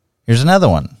 Here's another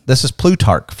one. This is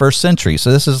Plutarch, 1st century.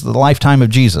 So this is the lifetime of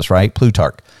Jesus, right?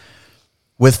 Plutarch.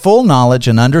 With full knowledge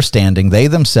and understanding, they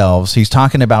themselves, he's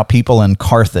talking about people in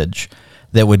Carthage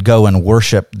that would go and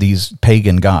worship these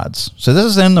pagan gods. So this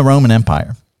is in the Roman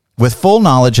Empire. With full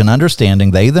knowledge and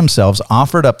understanding, they themselves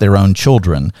offered up their own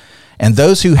children, and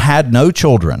those who had no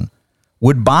children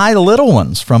would buy little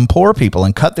ones from poor people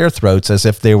and cut their throats as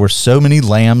if they were so many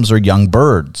lambs or young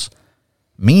birds.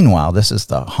 Meanwhile, this is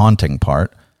the haunting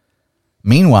part.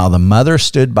 Meanwhile, the mother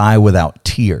stood by without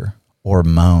tear or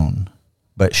moan.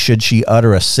 But should she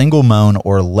utter a single moan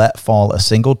or let fall a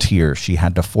single tear, she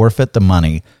had to forfeit the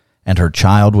money, and her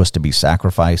child was to be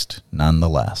sacrificed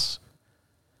nonetheless.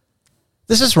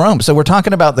 This is Rome. So we're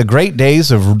talking about the great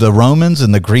days of the Romans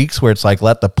and the Greeks, where it's like,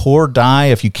 let the poor die.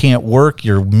 If you can't work,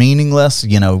 you're meaningless.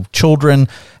 Children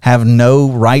have no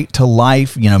right to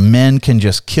life. Men can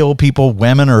just kill people.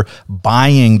 Women are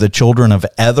buying the children of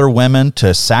other women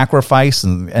to sacrifice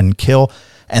and kill.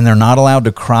 And they're not allowed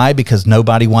to cry because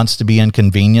nobody wants to be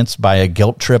inconvenienced by a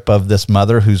guilt trip of this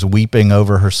mother who's weeping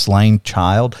over her slain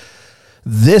child.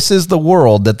 This is the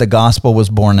world that the gospel was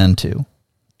born into.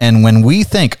 And when we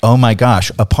think, oh my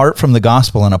gosh, apart from the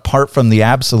gospel and apart from the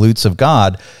absolutes of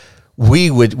God,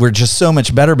 we're just so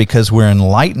much better because we're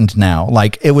enlightened now.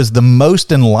 Like, it was the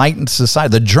most enlightened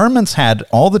society. The Germans had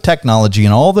all the technology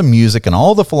and all the music and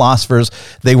all the philosophers.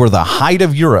 They were the height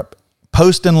of Europe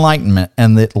post-Enlightenment,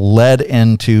 and it led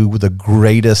into the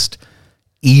greatest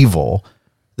evil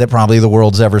that probably the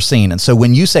world's ever seen. And so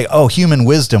when you say, oh, human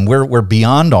wisdom, we're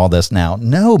beyond all this now.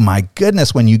 No, my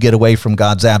goodness, when you get away from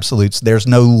God's absolutes, there's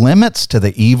no limits to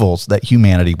the evils that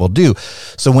humanity will do.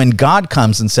 So when God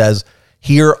comes and says,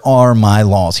 here are my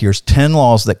laws, here's 10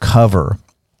 laws that cover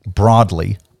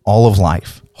broadly all of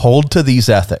life, hold to these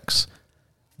ethics.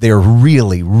 They're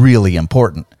really, really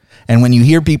important. And when you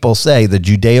hear people say the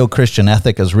Judeo-Christian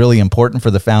ethic is really important for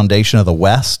the foundation of the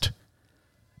West,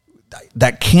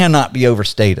 that cannot be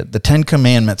overstated. The 10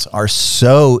 Commandments are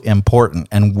so important.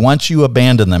 And once you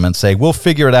abandon them and say, we'll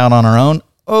figure it out on our own,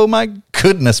 oh my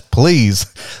goodness,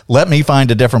 please let me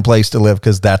find a different place to live,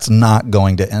 because that's not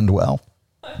going to end well.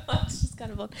 It's just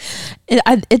kind of fun.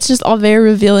 It's just all very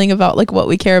revealing about like what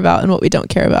we care about and what we don't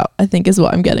care about, I think, is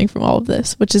what I'm getting from all of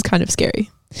this, which is kind of scary.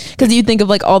 Because you think of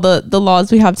like all the laws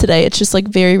we have today, it's just like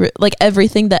very, like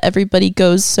everything that everybody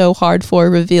goes so hard for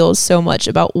reveals so much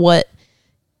about what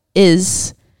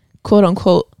is quote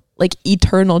unquote like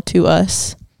eternal to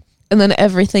us, and then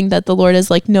everything that the Lord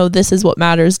is like, no, this is what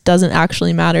matters, doesn't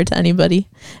actually matter to anybody.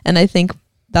 And I think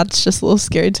that's just a little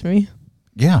scary to me.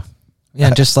 Yeah,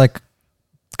 just like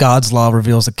God's law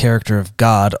reveals the character of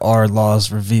God, our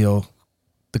laws reveal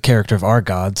the character of our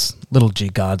gods, little g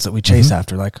gods that we chase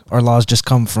after. Like our laws just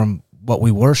come from what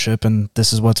we worship, and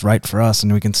this is what's right for us,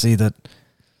 and we can see that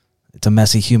it's a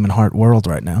messy human heart world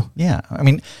right now. Yeah. I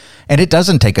mean, and it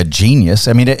doesn't take a genius.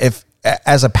 I mean, if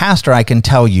as a pastor, I can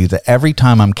tell you that every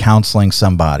time I'm counseling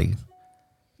somebody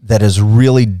that is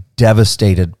really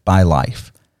devastated by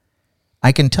life,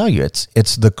 I can tell you it's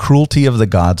the cruelty of the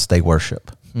gods they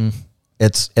worship.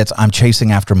 It's I'm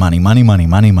chasing after money.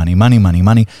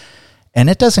 And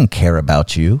it doesn't care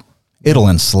about you. It'll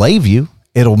enslave you.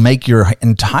 It'll make your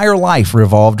entire life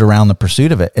revolved around the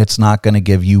pursuit of it. It's not going to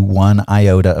give you one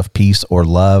iota of peace or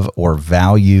love or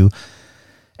value,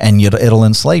 and it'll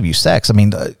enslave you. Sex. I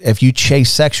mean, if you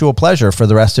chase sexual pleasure for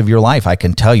the rest of your life, I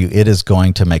can tell you it is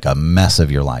going to make a mess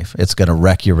of your life. It's going to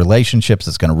wreck your relationships.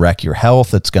 It's going to wreck your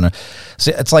health.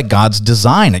 It's like God's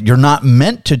design. You're not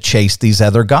meant to chase these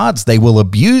other gods. They will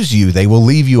abuse you. They will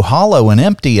leave you hollow and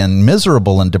empty and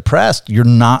miserable and depressed. You're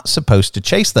not supposed to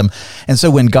chase them. And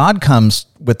so when God comes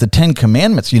with the 10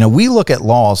 Commandments, we look at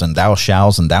laws and thou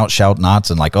shalt and thou shalt nots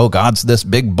and like, oh, God's this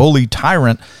big bully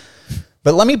tyrant.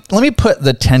 But let me put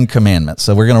the 10 Commandments.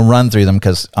 So we're going to run through them,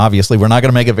 because obviously we're not going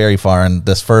to make it very far in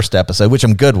this first episode, which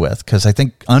I'm good with, because I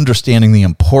think understanding the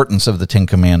importance of the 10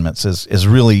 Commandments is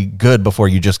really good before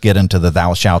you just get into the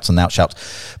thou shalts and thou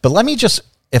shalts. But let me just,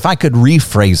 if I could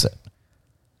rephrase it.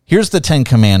 Here's the 10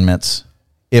 Commandments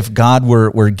if God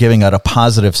were giving it a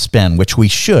positive spin, which we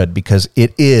should, because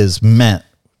it is meant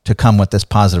to come with this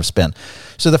positive spin.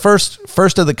 So the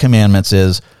first of the commandments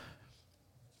is,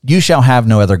 you shall have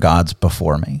no other gods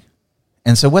before me.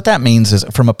 And so what that means is,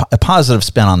 from a positive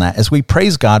spin on that, is we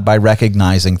praise God by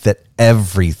recognizing that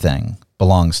everything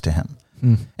belongs to him.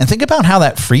 And think about how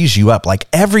that frees you up. Like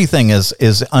everything is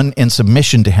in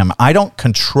submission to him. I don't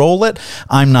control it.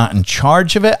 I'm not in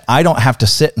charge of it. I don't have to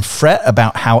sit and fret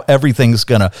about how everything's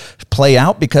going to play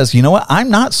out, because you know what? I'm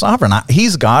not sovereign.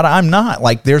 He's God. I'm not.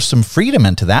 Like there's some freedom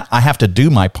into that. I have to do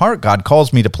my part. God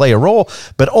calls me to play a role,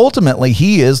 but ultimately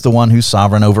he is the one who's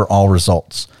sovereign over all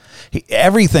results.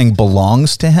 Everything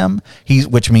belongs to him,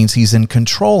 which means he's in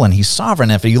control and he's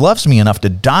sovereign. If he loves me enough to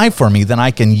die for me, then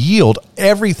I can yield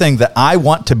everything that I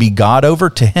want to be God over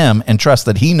to him and trust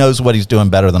that he knows what he's doing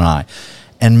better than I.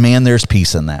 And man, there's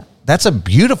peace in that. That's a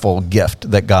beautiful gift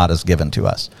that God has given to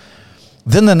us.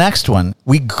 Then the next one,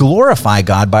 we glorify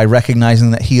God by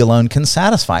recognizing that he alone can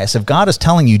satisfy us. If God is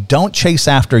telling you, don't chase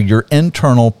after your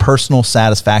internal personal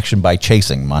satisfaction by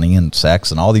chasing money and sex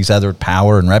and all these other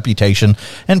power and reputation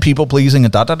and people pleasing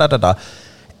and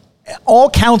all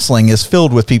counseling is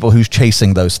filled with people who's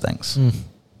chasing those things.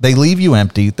 They leave you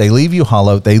empty. They leave you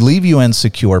hollow. They leave you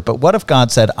insecure. But what if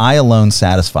God said, I alone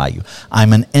satisfy you?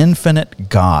 I'm an infinite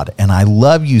God, and I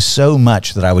love you so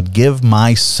much that I would give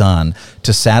my son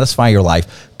to satisfy your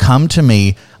life. Come to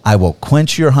me. I will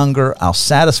quench your hunger. I'll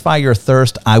satisfy your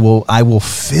thirst. I will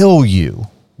fill you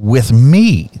with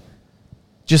me.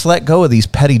 Just let go of these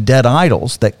petty dead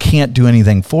idols that can't do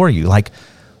anything for you. Like,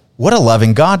 what a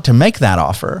loving God to make that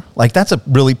offer. Like, that's a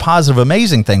really positive,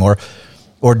 amazing thing.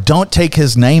 Or don't take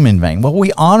his name in vain. Well,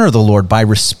 we honor the Lord by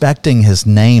respecting his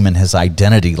name and his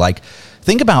identity. Like,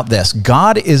 think about this.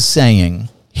 God is saying,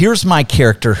 here's my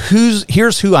character.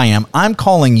 Here's who I am. I'm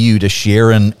calling you to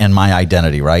share in my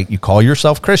identity, right? You call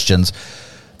yourself Christians.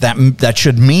 That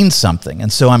should mean something.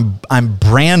 And so I'm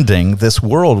branding this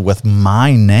world with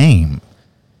my name.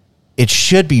 it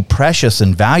should be precious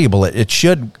and valuable. It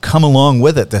should come along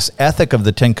with it. This ethic of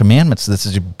the Ten Commandments, this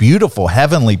is a beautiful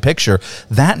heavenly picture.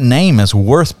 That name is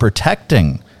worth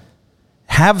protecting.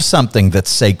 Have something that's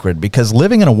sacred, because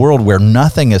living in a world where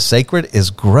nothing is sacred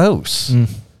is gross.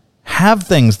 Have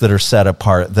things that are set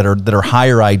apart, that are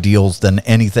higher ideals than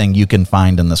anything you can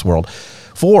find in this world.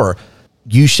 4,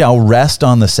 you shall rest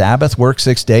on the Sabbath, work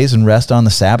 6 days and rest on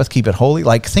the Sabbath, keep it holy.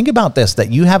 Like, think about this,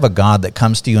 that you have a God that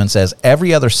comes to you and says,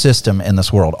 every other system in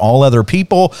this world, all other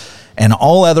people and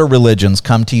all other religions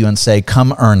come to you and say,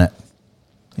 come earn it.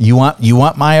 You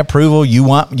want my approval, you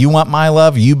want my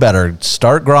love, you better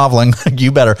start groveling.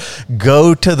 You better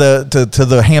go to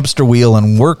the hamster wheel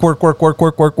and work.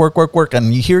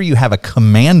 And here you have a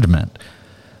commandment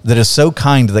that is so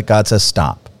kind that God says,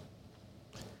 stop.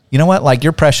 You know what? Like,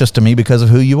 you're precious to me because of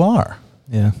who you are.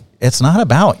 Yeah. It's not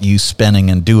about you spinning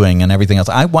and doing and everything else.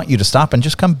 I want you to stop and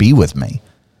just come be with me.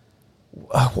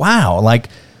 Wow. Like,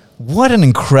 what an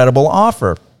incredible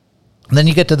offer. And then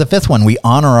you get to the 5th one. We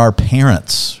honor our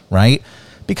parents, right?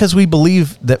 Because we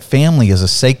believe that family is a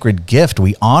sacred gift.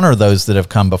 We honor those that have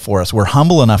come before us. We're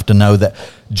humble enough to know that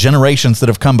generations that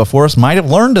have come before us might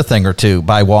have learned a thing or two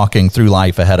by walking through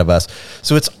life ahead of us.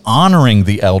 So it's honoring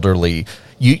the elderly.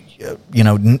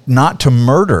 Not to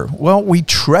murder. Well, we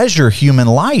treasure human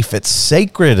life. It's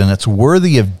sacred and it's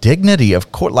worthy of dignity.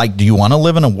 Of course, like, do you want to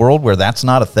live in a world where that's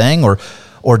not a thing?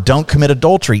 Or don't commit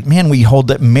adultery? Man, we hold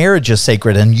that marriage is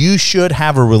sacred, and you should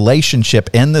have a relationship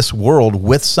in this world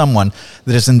with someone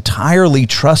that is entirely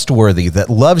trustworthy, that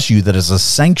loves you, that is a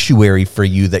sanctuary for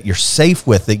you, that you're safe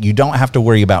with, that you don't have to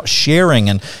worry about sharing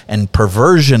and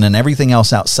perversion and everything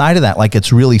else outside of that. Like,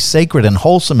 it's really sacred and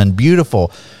wholesome and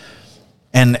beautiful.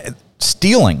 And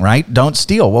stealing, right? Don't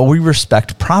steal. Well, we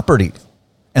respect property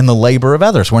and the labor of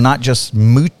others. We're not just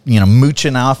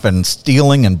mooching off and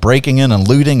stealing and breaking in and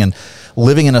looting and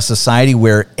living in a society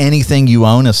where anything you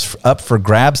own is up for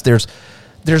grabs.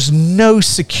 There's no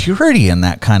security in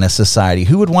that kind of society.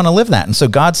 Who would want to live that? And so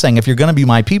God's saying, if you're going to be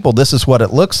my people, this is what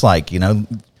it looks like.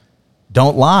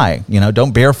 Don't lie.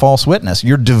 Don't bear false witness.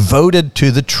 You're devoted to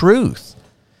the truth.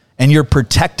 And you're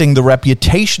protecting the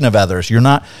reputation of others. You're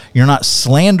not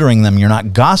slandering them. You're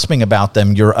not gossiping about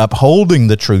them. You're upholding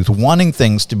the truth, wanting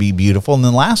things to be beautiful. And the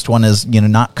last one is,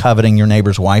 not coveting your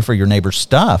neighbor's wife or your neighbor's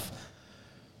stuff.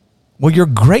 Well, you're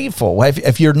grateful.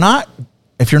 If you're not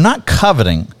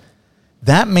coveting,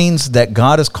 that means that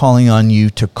God is calling on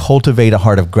you to cultivate a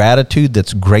heart of gratitude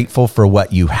that's grateful for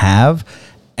what you have,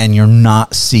 and you're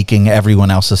not seeking everyone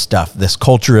else's stuff. This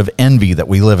culture of envy that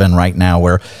we live in right now,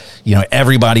 where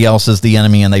everybody else is the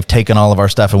enemy and they've taken all of our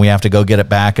stuff and we have to go get it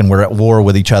back, and we're at war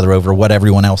with each other over what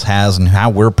everyone else has and how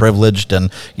we're privileged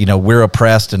and we're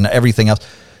oppressed and everything else.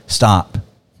 Stop.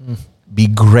 Be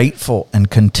grateful and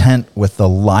content with the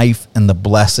life and the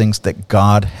blessings that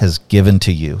God has given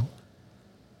to you.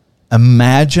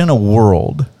 Imagine a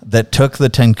world that took the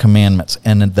 10 Commandments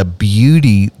and the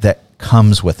beauty that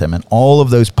comes with them and all of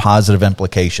those positive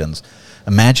implications.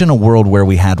 Imagine a world where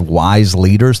we had wise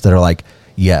leaders that are like,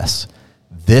 yes,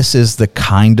 this is the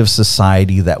kind of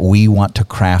society that we want to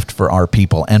craft for our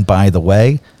people. And by the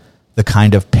way, the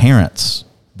kind of parents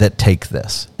that take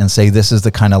this and say, this is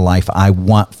the kind of life I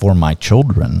want for my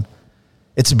children.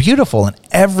 It's beautiful. And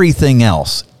everything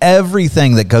else,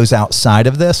 everything that goes outside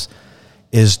of this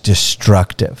is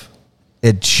destructive.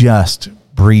 It just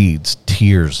breeds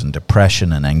tears and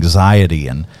depression and anxiety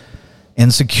and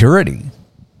insecurity.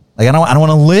 Like, I don't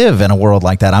want to live in a world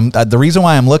like that. The reason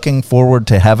why I'm looking forward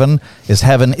to heaven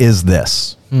is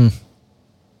this.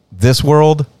 This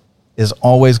world is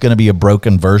always going to be a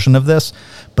broken version of this,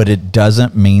 but it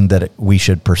doesn't mean that we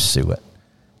should pursue it.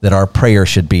 That our prayer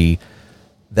should be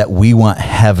that we want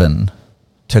heaven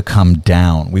to come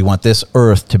down. We want this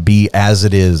earth to be as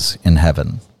it is in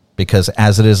heaven, because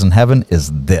as it is in heaven is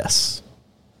this.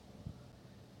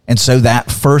 And so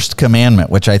that first commandment,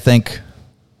 which I think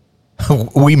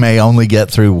we may only get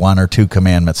through 1 or 2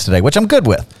 commandments today, which I'm good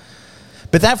with.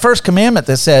 But that first commandment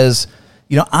that says,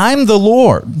 I'm the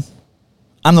Lord.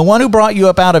 I'm the one who brought you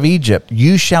up out of Egypt.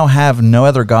 You shall have no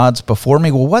other gods before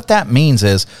me. Well, what that means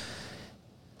is,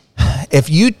 if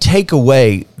you take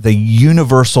away the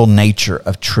universal nature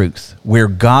of truth, where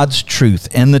God's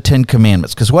truth in the 10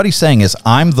 Commandments, because what he's saying is,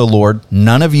 I'm the Lord,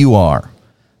 none of you are.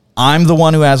 I'm the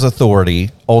one who has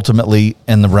authority, ultimately,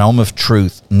 in the realm of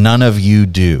truth. None of you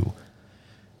do.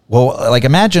 Well, like,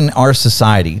 imagine our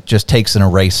society just takes an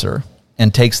eraser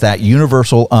and takes that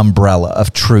universal umbrella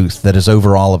of truth that is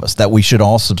over all of us, that we should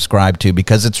all subscribe to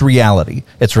because it's reality.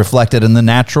 It's reflected in the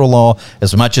natural law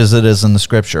as much as it is in the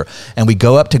scripture. And we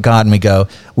go up to God and we go,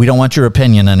 we don't want your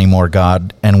opinion anymore,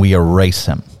 God, and we erase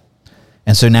him.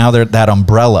 And so now that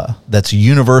umbrella that's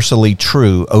universally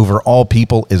true over all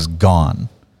people is gone.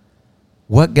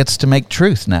 What gets to make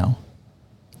truth now?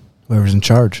 Whoever's in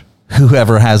charge.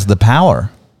 Whoever has the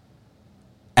power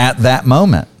at that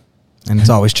moment. And it's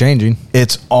always changing.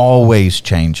 It's always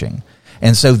changing.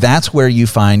 And so that's where you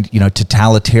find,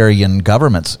 totalitarian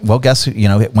governments. Well, guess who,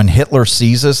 when Hitler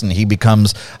seizes and he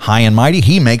becomes high and mighty,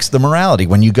 he makes the morality.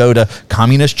 When you go to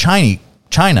communist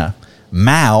China,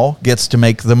 Mao gets to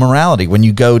make the morality. When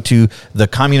you go to the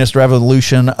communist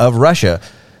revolution of Russia,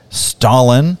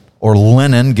 Stalin or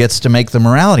Lenin gets to make the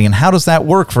morality. And how does that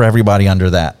work for everybody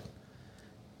under that?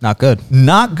 Not good.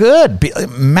 Not good.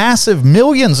 Massive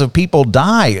millions of people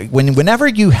die. Whenever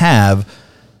you have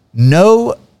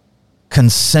no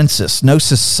consensus, no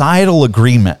societal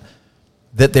agreement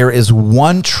that there is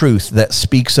one truth that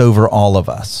speaks over all of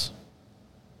us,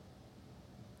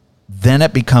 then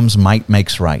it becomes might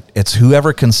makes right. It's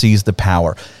whoever can seize the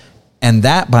power. And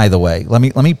that, by the way, let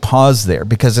me pause there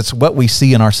because it's what we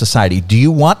see in our society. Do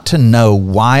you want to know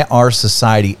why our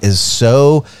society is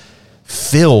so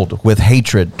filled with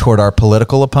hatred toward our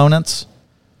political opponents?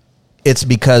 It's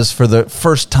because for the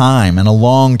first time in a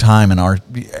long time in our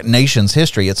nation's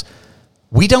history,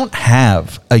 we don't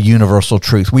have a universal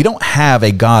truth. We don't have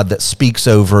a God that speaks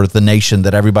over the nation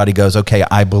that everybody goes, okay,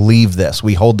 I believe this.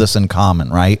 We hold this in common,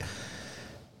 right?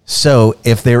 So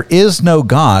if there is no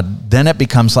God, then it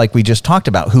becomes like we just talked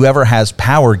about. Whoever has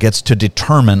power gets to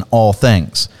determine all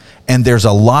things. And there's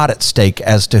a lot at stake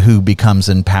as to who becomes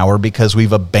in power because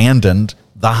we've abandoned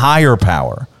the higher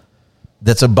power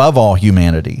that's above all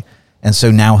humanity. And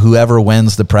so now whoever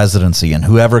wins the presidency and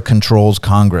whoever controls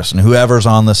Congress and whoever's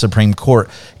on the Supreme Court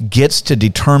gets to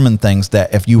determine things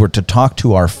that if you were to talk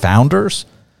to our founders,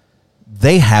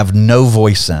 they have no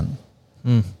voice in.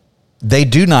 They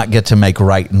do not get to make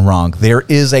right and wrong. There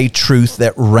is a truth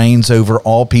that reigns over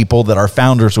all people that our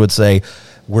founders would say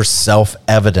were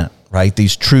self-evident, right?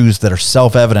 These truths that are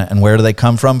self-evident. And where do they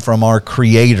come from? From our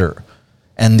Creator.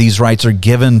 And these rights are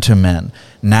given to men.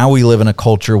 Now we live in a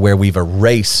culture where we've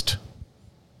erased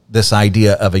this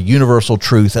idea of a universal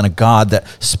truth and a God that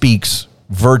speaks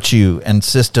virtue and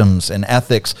systems and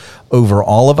ethics over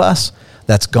all of us.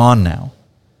 That's gone now.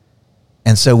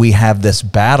 And so we have this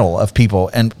battle of people,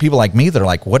 and people like me that are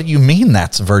like, what do you mean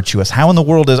that's virtuous? How in the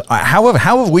world how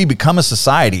have we become a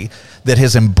society that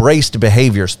has embraced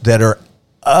behaviors that are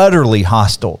utterly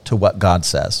hostile to what God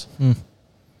says?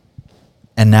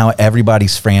 And now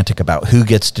everybody's frantic about who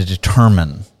gets to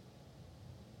determine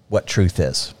what truth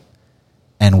is.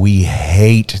 And we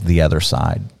hate the other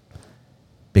side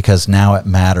because now it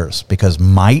matters. Because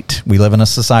might, we live in a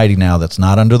society now that's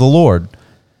not under the Lord.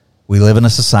 We live in a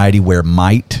society where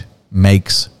might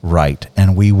makes right.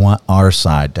 And we want our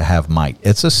side to have might.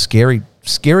 It's a scary,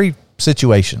 scary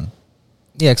situation.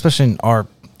 Yeah, especially in our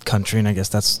country. And I guess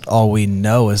that's all we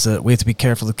know is that we have to be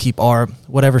careful to keep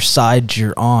whatever side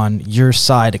you're on, your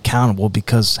side accountable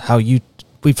because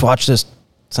we've watched this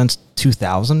since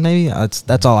 2000 maybe.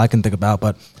 That's all I can think about.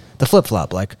 But the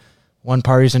flip-flop, like one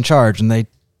party's in charge and they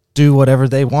do whatever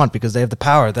they want because they have the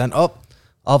power. Then,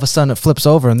 all of a sudden it flips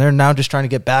over and they're now just trying to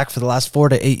get back for the last 4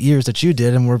 to 8 years that you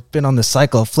did. And we've been on this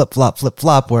cycle of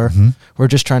flip-flop where we're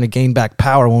just trying to gain back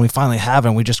power. When we finally have it,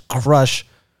 and we just crush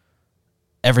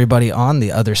everybody on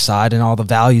the other side and all the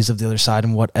values of the other side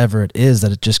and whatever it is,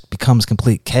 that it just becomes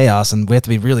complete chaos. And we have to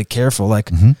be really careful.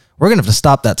 Like we're going to have to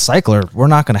stop that cycle or we're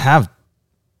not going to have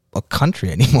a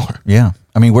country anymore. Yeah.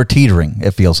 I mean, we're teetering,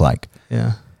 it feels like.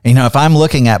 Yeah. If I'm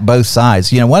looking at both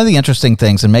sides, one of the interesting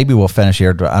things, and maybe we'll finish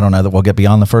here, I don't know that we'll get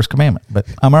beyond the first commandment, but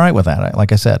I'm all right with that.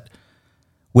 Like I said,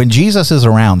 when Jesus is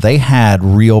around, they had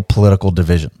real political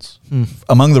divisions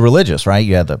among the religious, right?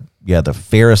 You had the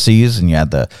Pharisees and you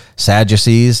had the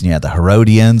Sadducees and you had the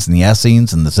Herodians and the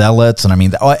Essenes and the Zealots. And I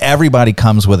mean, everybody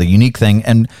comes with a unique thing.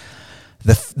 And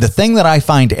the thing that I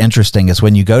find interesting is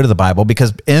when you go to the Bible,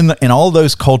 because in all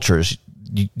those cultures,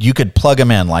 you could plug them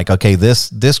in like, okay, this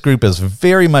group is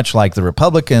very much like the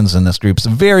Republicans and this group's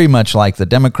very much like the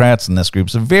Democrats and this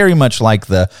group's very much like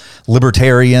the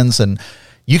Libertarians. And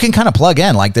you can kind of plug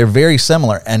in like they're very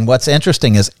similar. And what's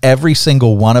interesting is every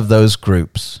single one of those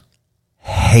groups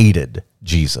hated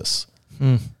Jesus.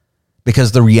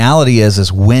 Because the reality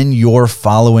is when you're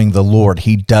following the Lord,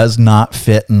 he does not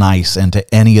fit nice into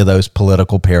any of those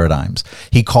political paradigms.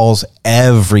 He calls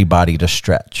everybody to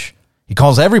stretch. He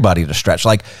calls everybody to stretch.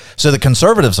 Like, so the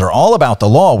conservatives are all about the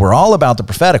law. We're all about the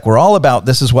prophetic. We're all about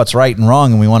this is what's right and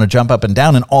wrong. And we want to jump up and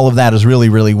down. And all of that is really,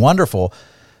 really wonderful.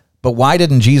 But why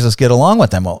didn't Jesus get along with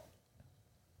them? Well,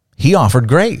 he offered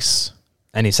grace.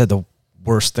 And he said the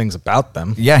worst things about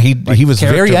them. Yeah, he was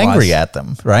very angry at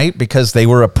them, right? Because they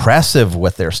were oppressive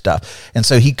with their stuff. And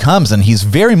so he comes and he's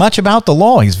very much about the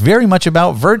law. He's very much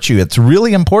about virtue. It's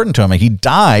really important to him. He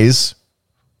dies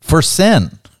for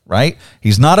sin, right?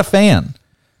 He's not a fan.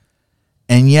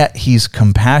 And yet he's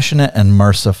compassionate and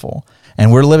merciful.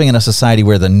 And we're living in a society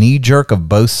where the knee jerk of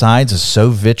both sides is so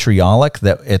vitriolic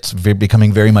that it's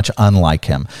becoming very much unlike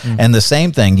him. And the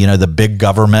same thing, the big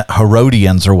government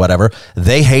Herodians or whatever,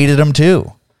 they hated him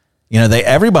too.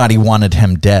 Everybody wanted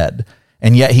him dead.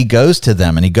 And yet he goes to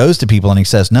them and he goes to people and he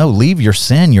says, no, leave your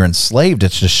sin. You're enslaved.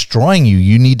 It's destroying you.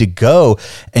 You need to go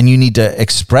and you need to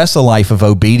express a life of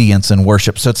obedience and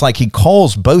worship. So it's like he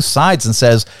calls both sides and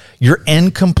says, you're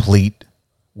incomplete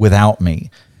without me.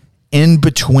 In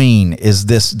between is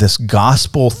this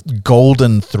gospel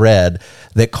golden thread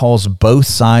that calls both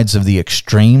sides of the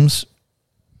extremes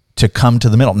to come to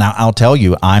the middle. Now, I'll tell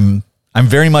you, I'm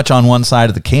very much on one side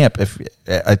of the camp.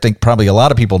 I think probably a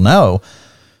lot of people know,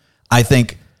 I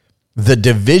think the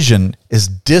division is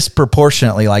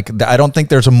disproportionately, I don't think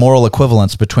there's a moral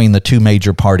equivalence between the two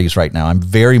major parties right now. I'm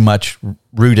very much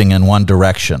rooting in one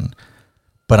direction,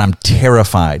 but I'm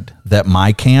terrified that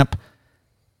my camp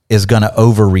is going to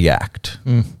overreact,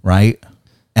 right?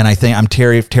 And I think I'm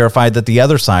terrified that the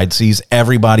other side sees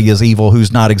everybody as evil who's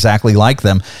not exactly like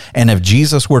them. And if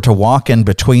Jesus were to walk in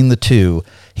between the two,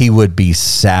 he would be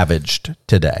savaged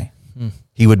today.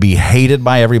 He would be hated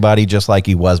by everybody just like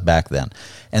he was back then.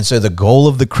 And so the goal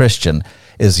of the Christian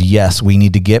is, yes, we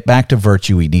need to get back to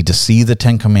virtue. We need to see the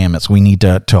 10 Commandments. We need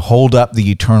to hold up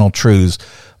the eternal truths,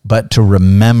 but to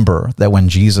remember that when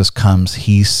Jesus comes,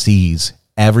 he sees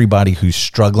everybody who's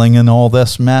struggling in all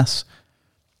this mess,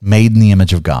 made in the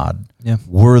image of God,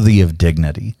 worthy of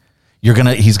dignity.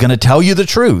 He's gonna tell you the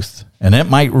truth, and it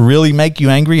might really make you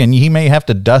angry, and he may have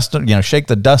to shake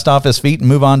the dust off his feet and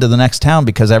move on to the next town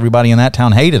because everybody in that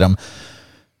town hated him.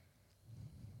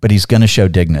 But he's gonna show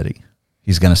dignity.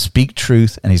 He's gonna speak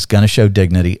truth, and he's gonna show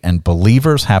dignity. And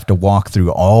believers have to walk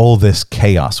through all this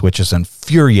chaos, which is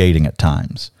infuriating at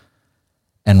times.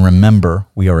 And remember,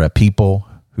 we are a people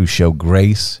who show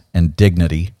grace and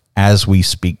dignity as we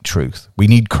speak truth. We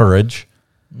need courage,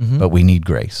 but we need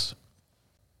grace.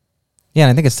 Yeah,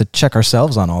 and I think it's to check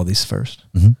ourselves on all these first.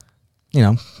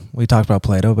 We talked about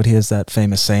Plato, but he has that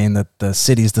famous saying that the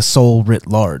city is the soul writ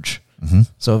large.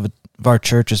 So if our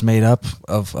church is made up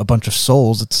of a bunch of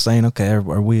souls, it's saying, okay,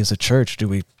 are we as a church, do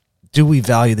we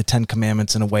value the 10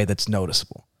 Commandments in a way that's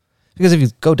noticeable? Because if you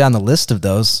go down the list of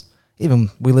those,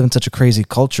 even we live in such a crazy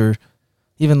culture.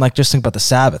 Even just think about the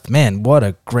Sabbath. Man, what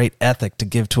a great ethic to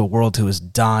give to a world who is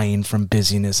dying from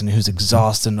busyness and who's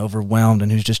exhausted and overwhelmed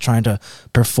and who's just trying to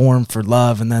perform for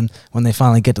love. And then when they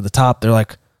finally get to the top, they're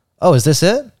like, oh, is this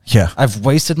it? Yeah. I've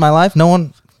wasted my life. No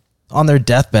one on their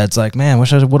deathbed's like, man,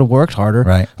 wish I would have worked harder.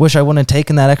 Right. Wish I wouldn't have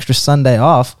taken that extra Sunday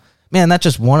off. Man, that's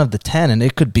just one of the 10, and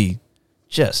it could be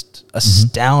just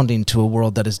astounding to a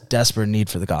world that is desperate need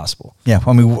for the gospel. Yeah.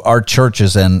 Our church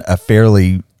is in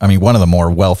one of the more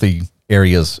wealthy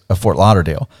areas of Fort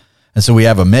Lauderdale. And so we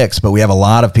have a mix, but we have a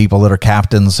lot of people that are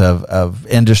captains of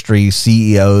industry,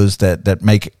 CEOs that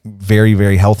make very,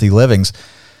 very healthy livings.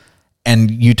 And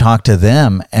you talk to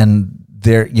them and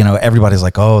they're, everybody's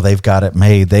like, oh, they've got it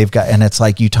made. And it's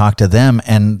like you talk to them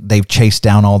and they've chased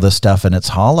down all this stuff and it's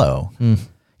hollow.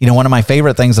 One of my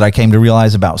favorite things that I came to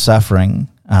realize about suffering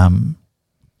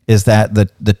is that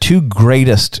the two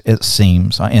greatest, it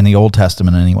seems, in the Old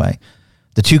Testament anyway,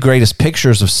 the two greatest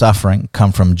pictures of suffering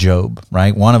come from Job,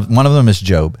 right? One of them is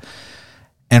Job.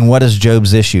 And what is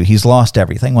Job's issue? He's lost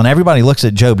everything. When everybody looks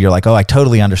at Job, you're like, oh, I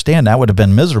totally understand. That would have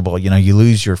been miserable. You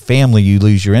lose your family, you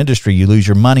lose your industry, you lose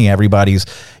your money. Everybody's,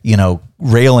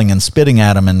 railing and spitting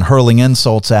at him and hurling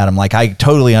insults at him. Like, I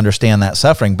totally understand that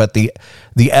suffering. But the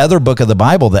other book of the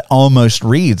Bible that almost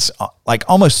reads like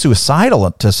almost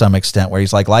suicidal to some extent, where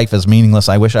he's like, life is meaningless,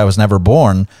 I wish I was never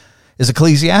born, is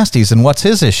Ecclesiastes. And what's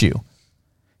his issue?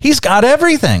 He's got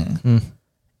everything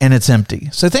and it's empty.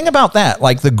 So think about that.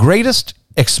 Like, the greatest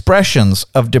expressions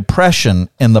of depression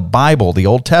in the Bible, the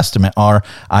Old Testament, are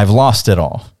I've lost it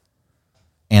all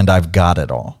and I've got it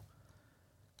all,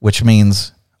 which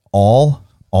means all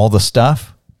the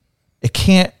stuff, it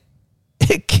can't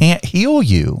heal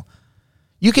you.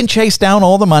 You can chase down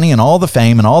all the money and all the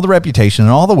fame and all the reputation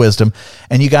and all the wisdom,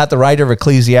 and you got the writer of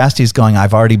Ecclesiastes going,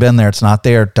 I've already been there. It's not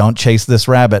there. Don't chase this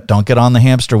rabbit. Don't get on the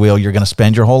hamster wheel. You're going to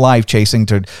spend your whole life chasing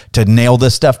to nail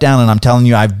this stuff down. And I'm telling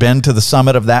you, I've been to the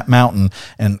summit of that mountain,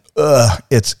 and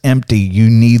it's empty. You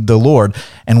need the Lord.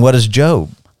 And what is Job?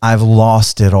 I've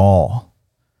lost it all,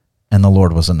 and the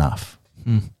Lord was enough.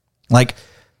 Like,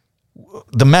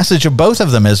 the message of both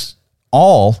of them is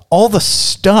all the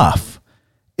stuff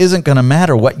isn't going to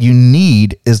matter. What you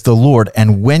need is the Lord.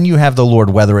 And when you have the Lord,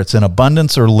 whether it's in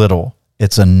abundance or little,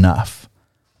 it's enough.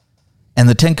 And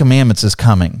the 10 Commandments is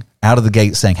coming out of the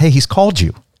gate saying, hey, he's called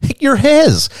you. You're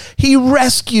his. He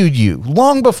rescued you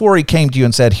long before he came to you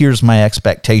and said, here's my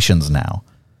expectations now.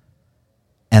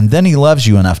 And then he loves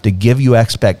you enough to give you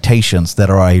expectations that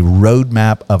are a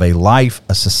roadmap of a life,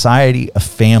 a society, a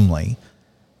family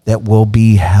that will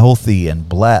be healthy and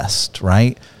blessed,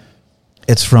 right?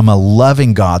 It's from a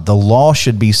loving God. The law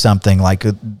should be something like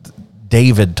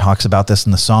David talks about this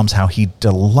in the Psalms, how he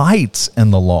delights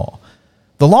in the law.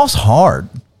 The law's hard.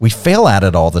 We fail at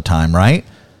it all the time, right?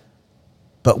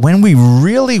 But when we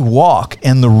really walk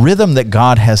in the rhythm that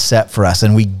God has set for us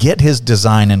and we get his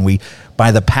design and we,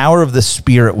 by the power of the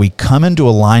Spirit, we come into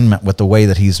alignment with the way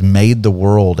that he's made the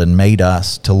world and made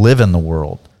us to live in the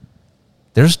world,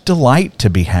 there's delight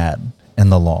to be had in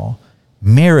the law.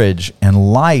 Marriage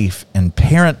and life and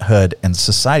parenthood and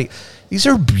society, these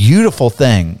are beautiful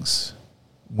things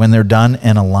when they're done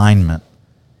in alignment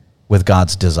with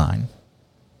God's design.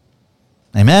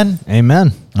 Amen?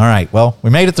 Amen. All right. Well, we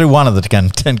made it through one of the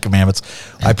 10 Commandments.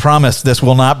 I promise this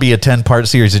will not be a 10-part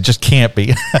series. It just can't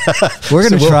be. We're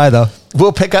going to try, though.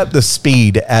 We'll pick up the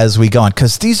speed as we go on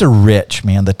because these are rich,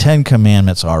 man. The 10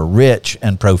 Commandments are rich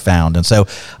and profound. And so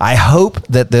I hope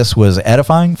that this was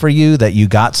edifying for you, that you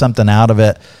got something out of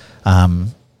it.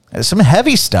 Some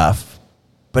heavy stuff,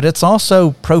 but it's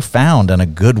also profound in a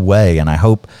good way. And I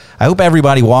hope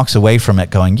everybody walks away from it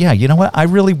going, yeah, you know what? I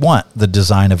really want the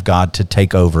design of God to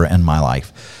take over in my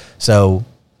life. So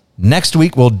next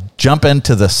week, we'll jump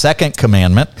into the second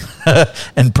commandment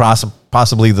and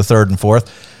possibly the third and fourth,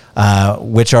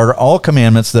 which are all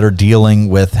commandments that are dealing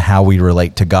with how we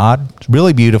relate to God. It's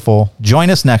really beautiful. Join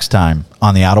us next time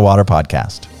on the Out of Water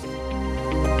podcast.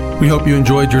 We hope you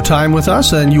enjoyed your time with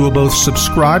us and you will both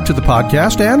subscribe to the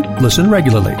podcast and listen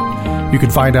regularly. You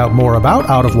can find out more about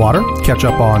Out of Water, catch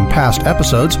up on past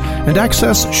episodes, and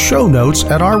access show notes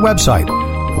at our website,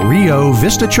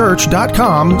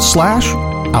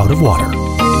 riovistachurch.com/outofwater.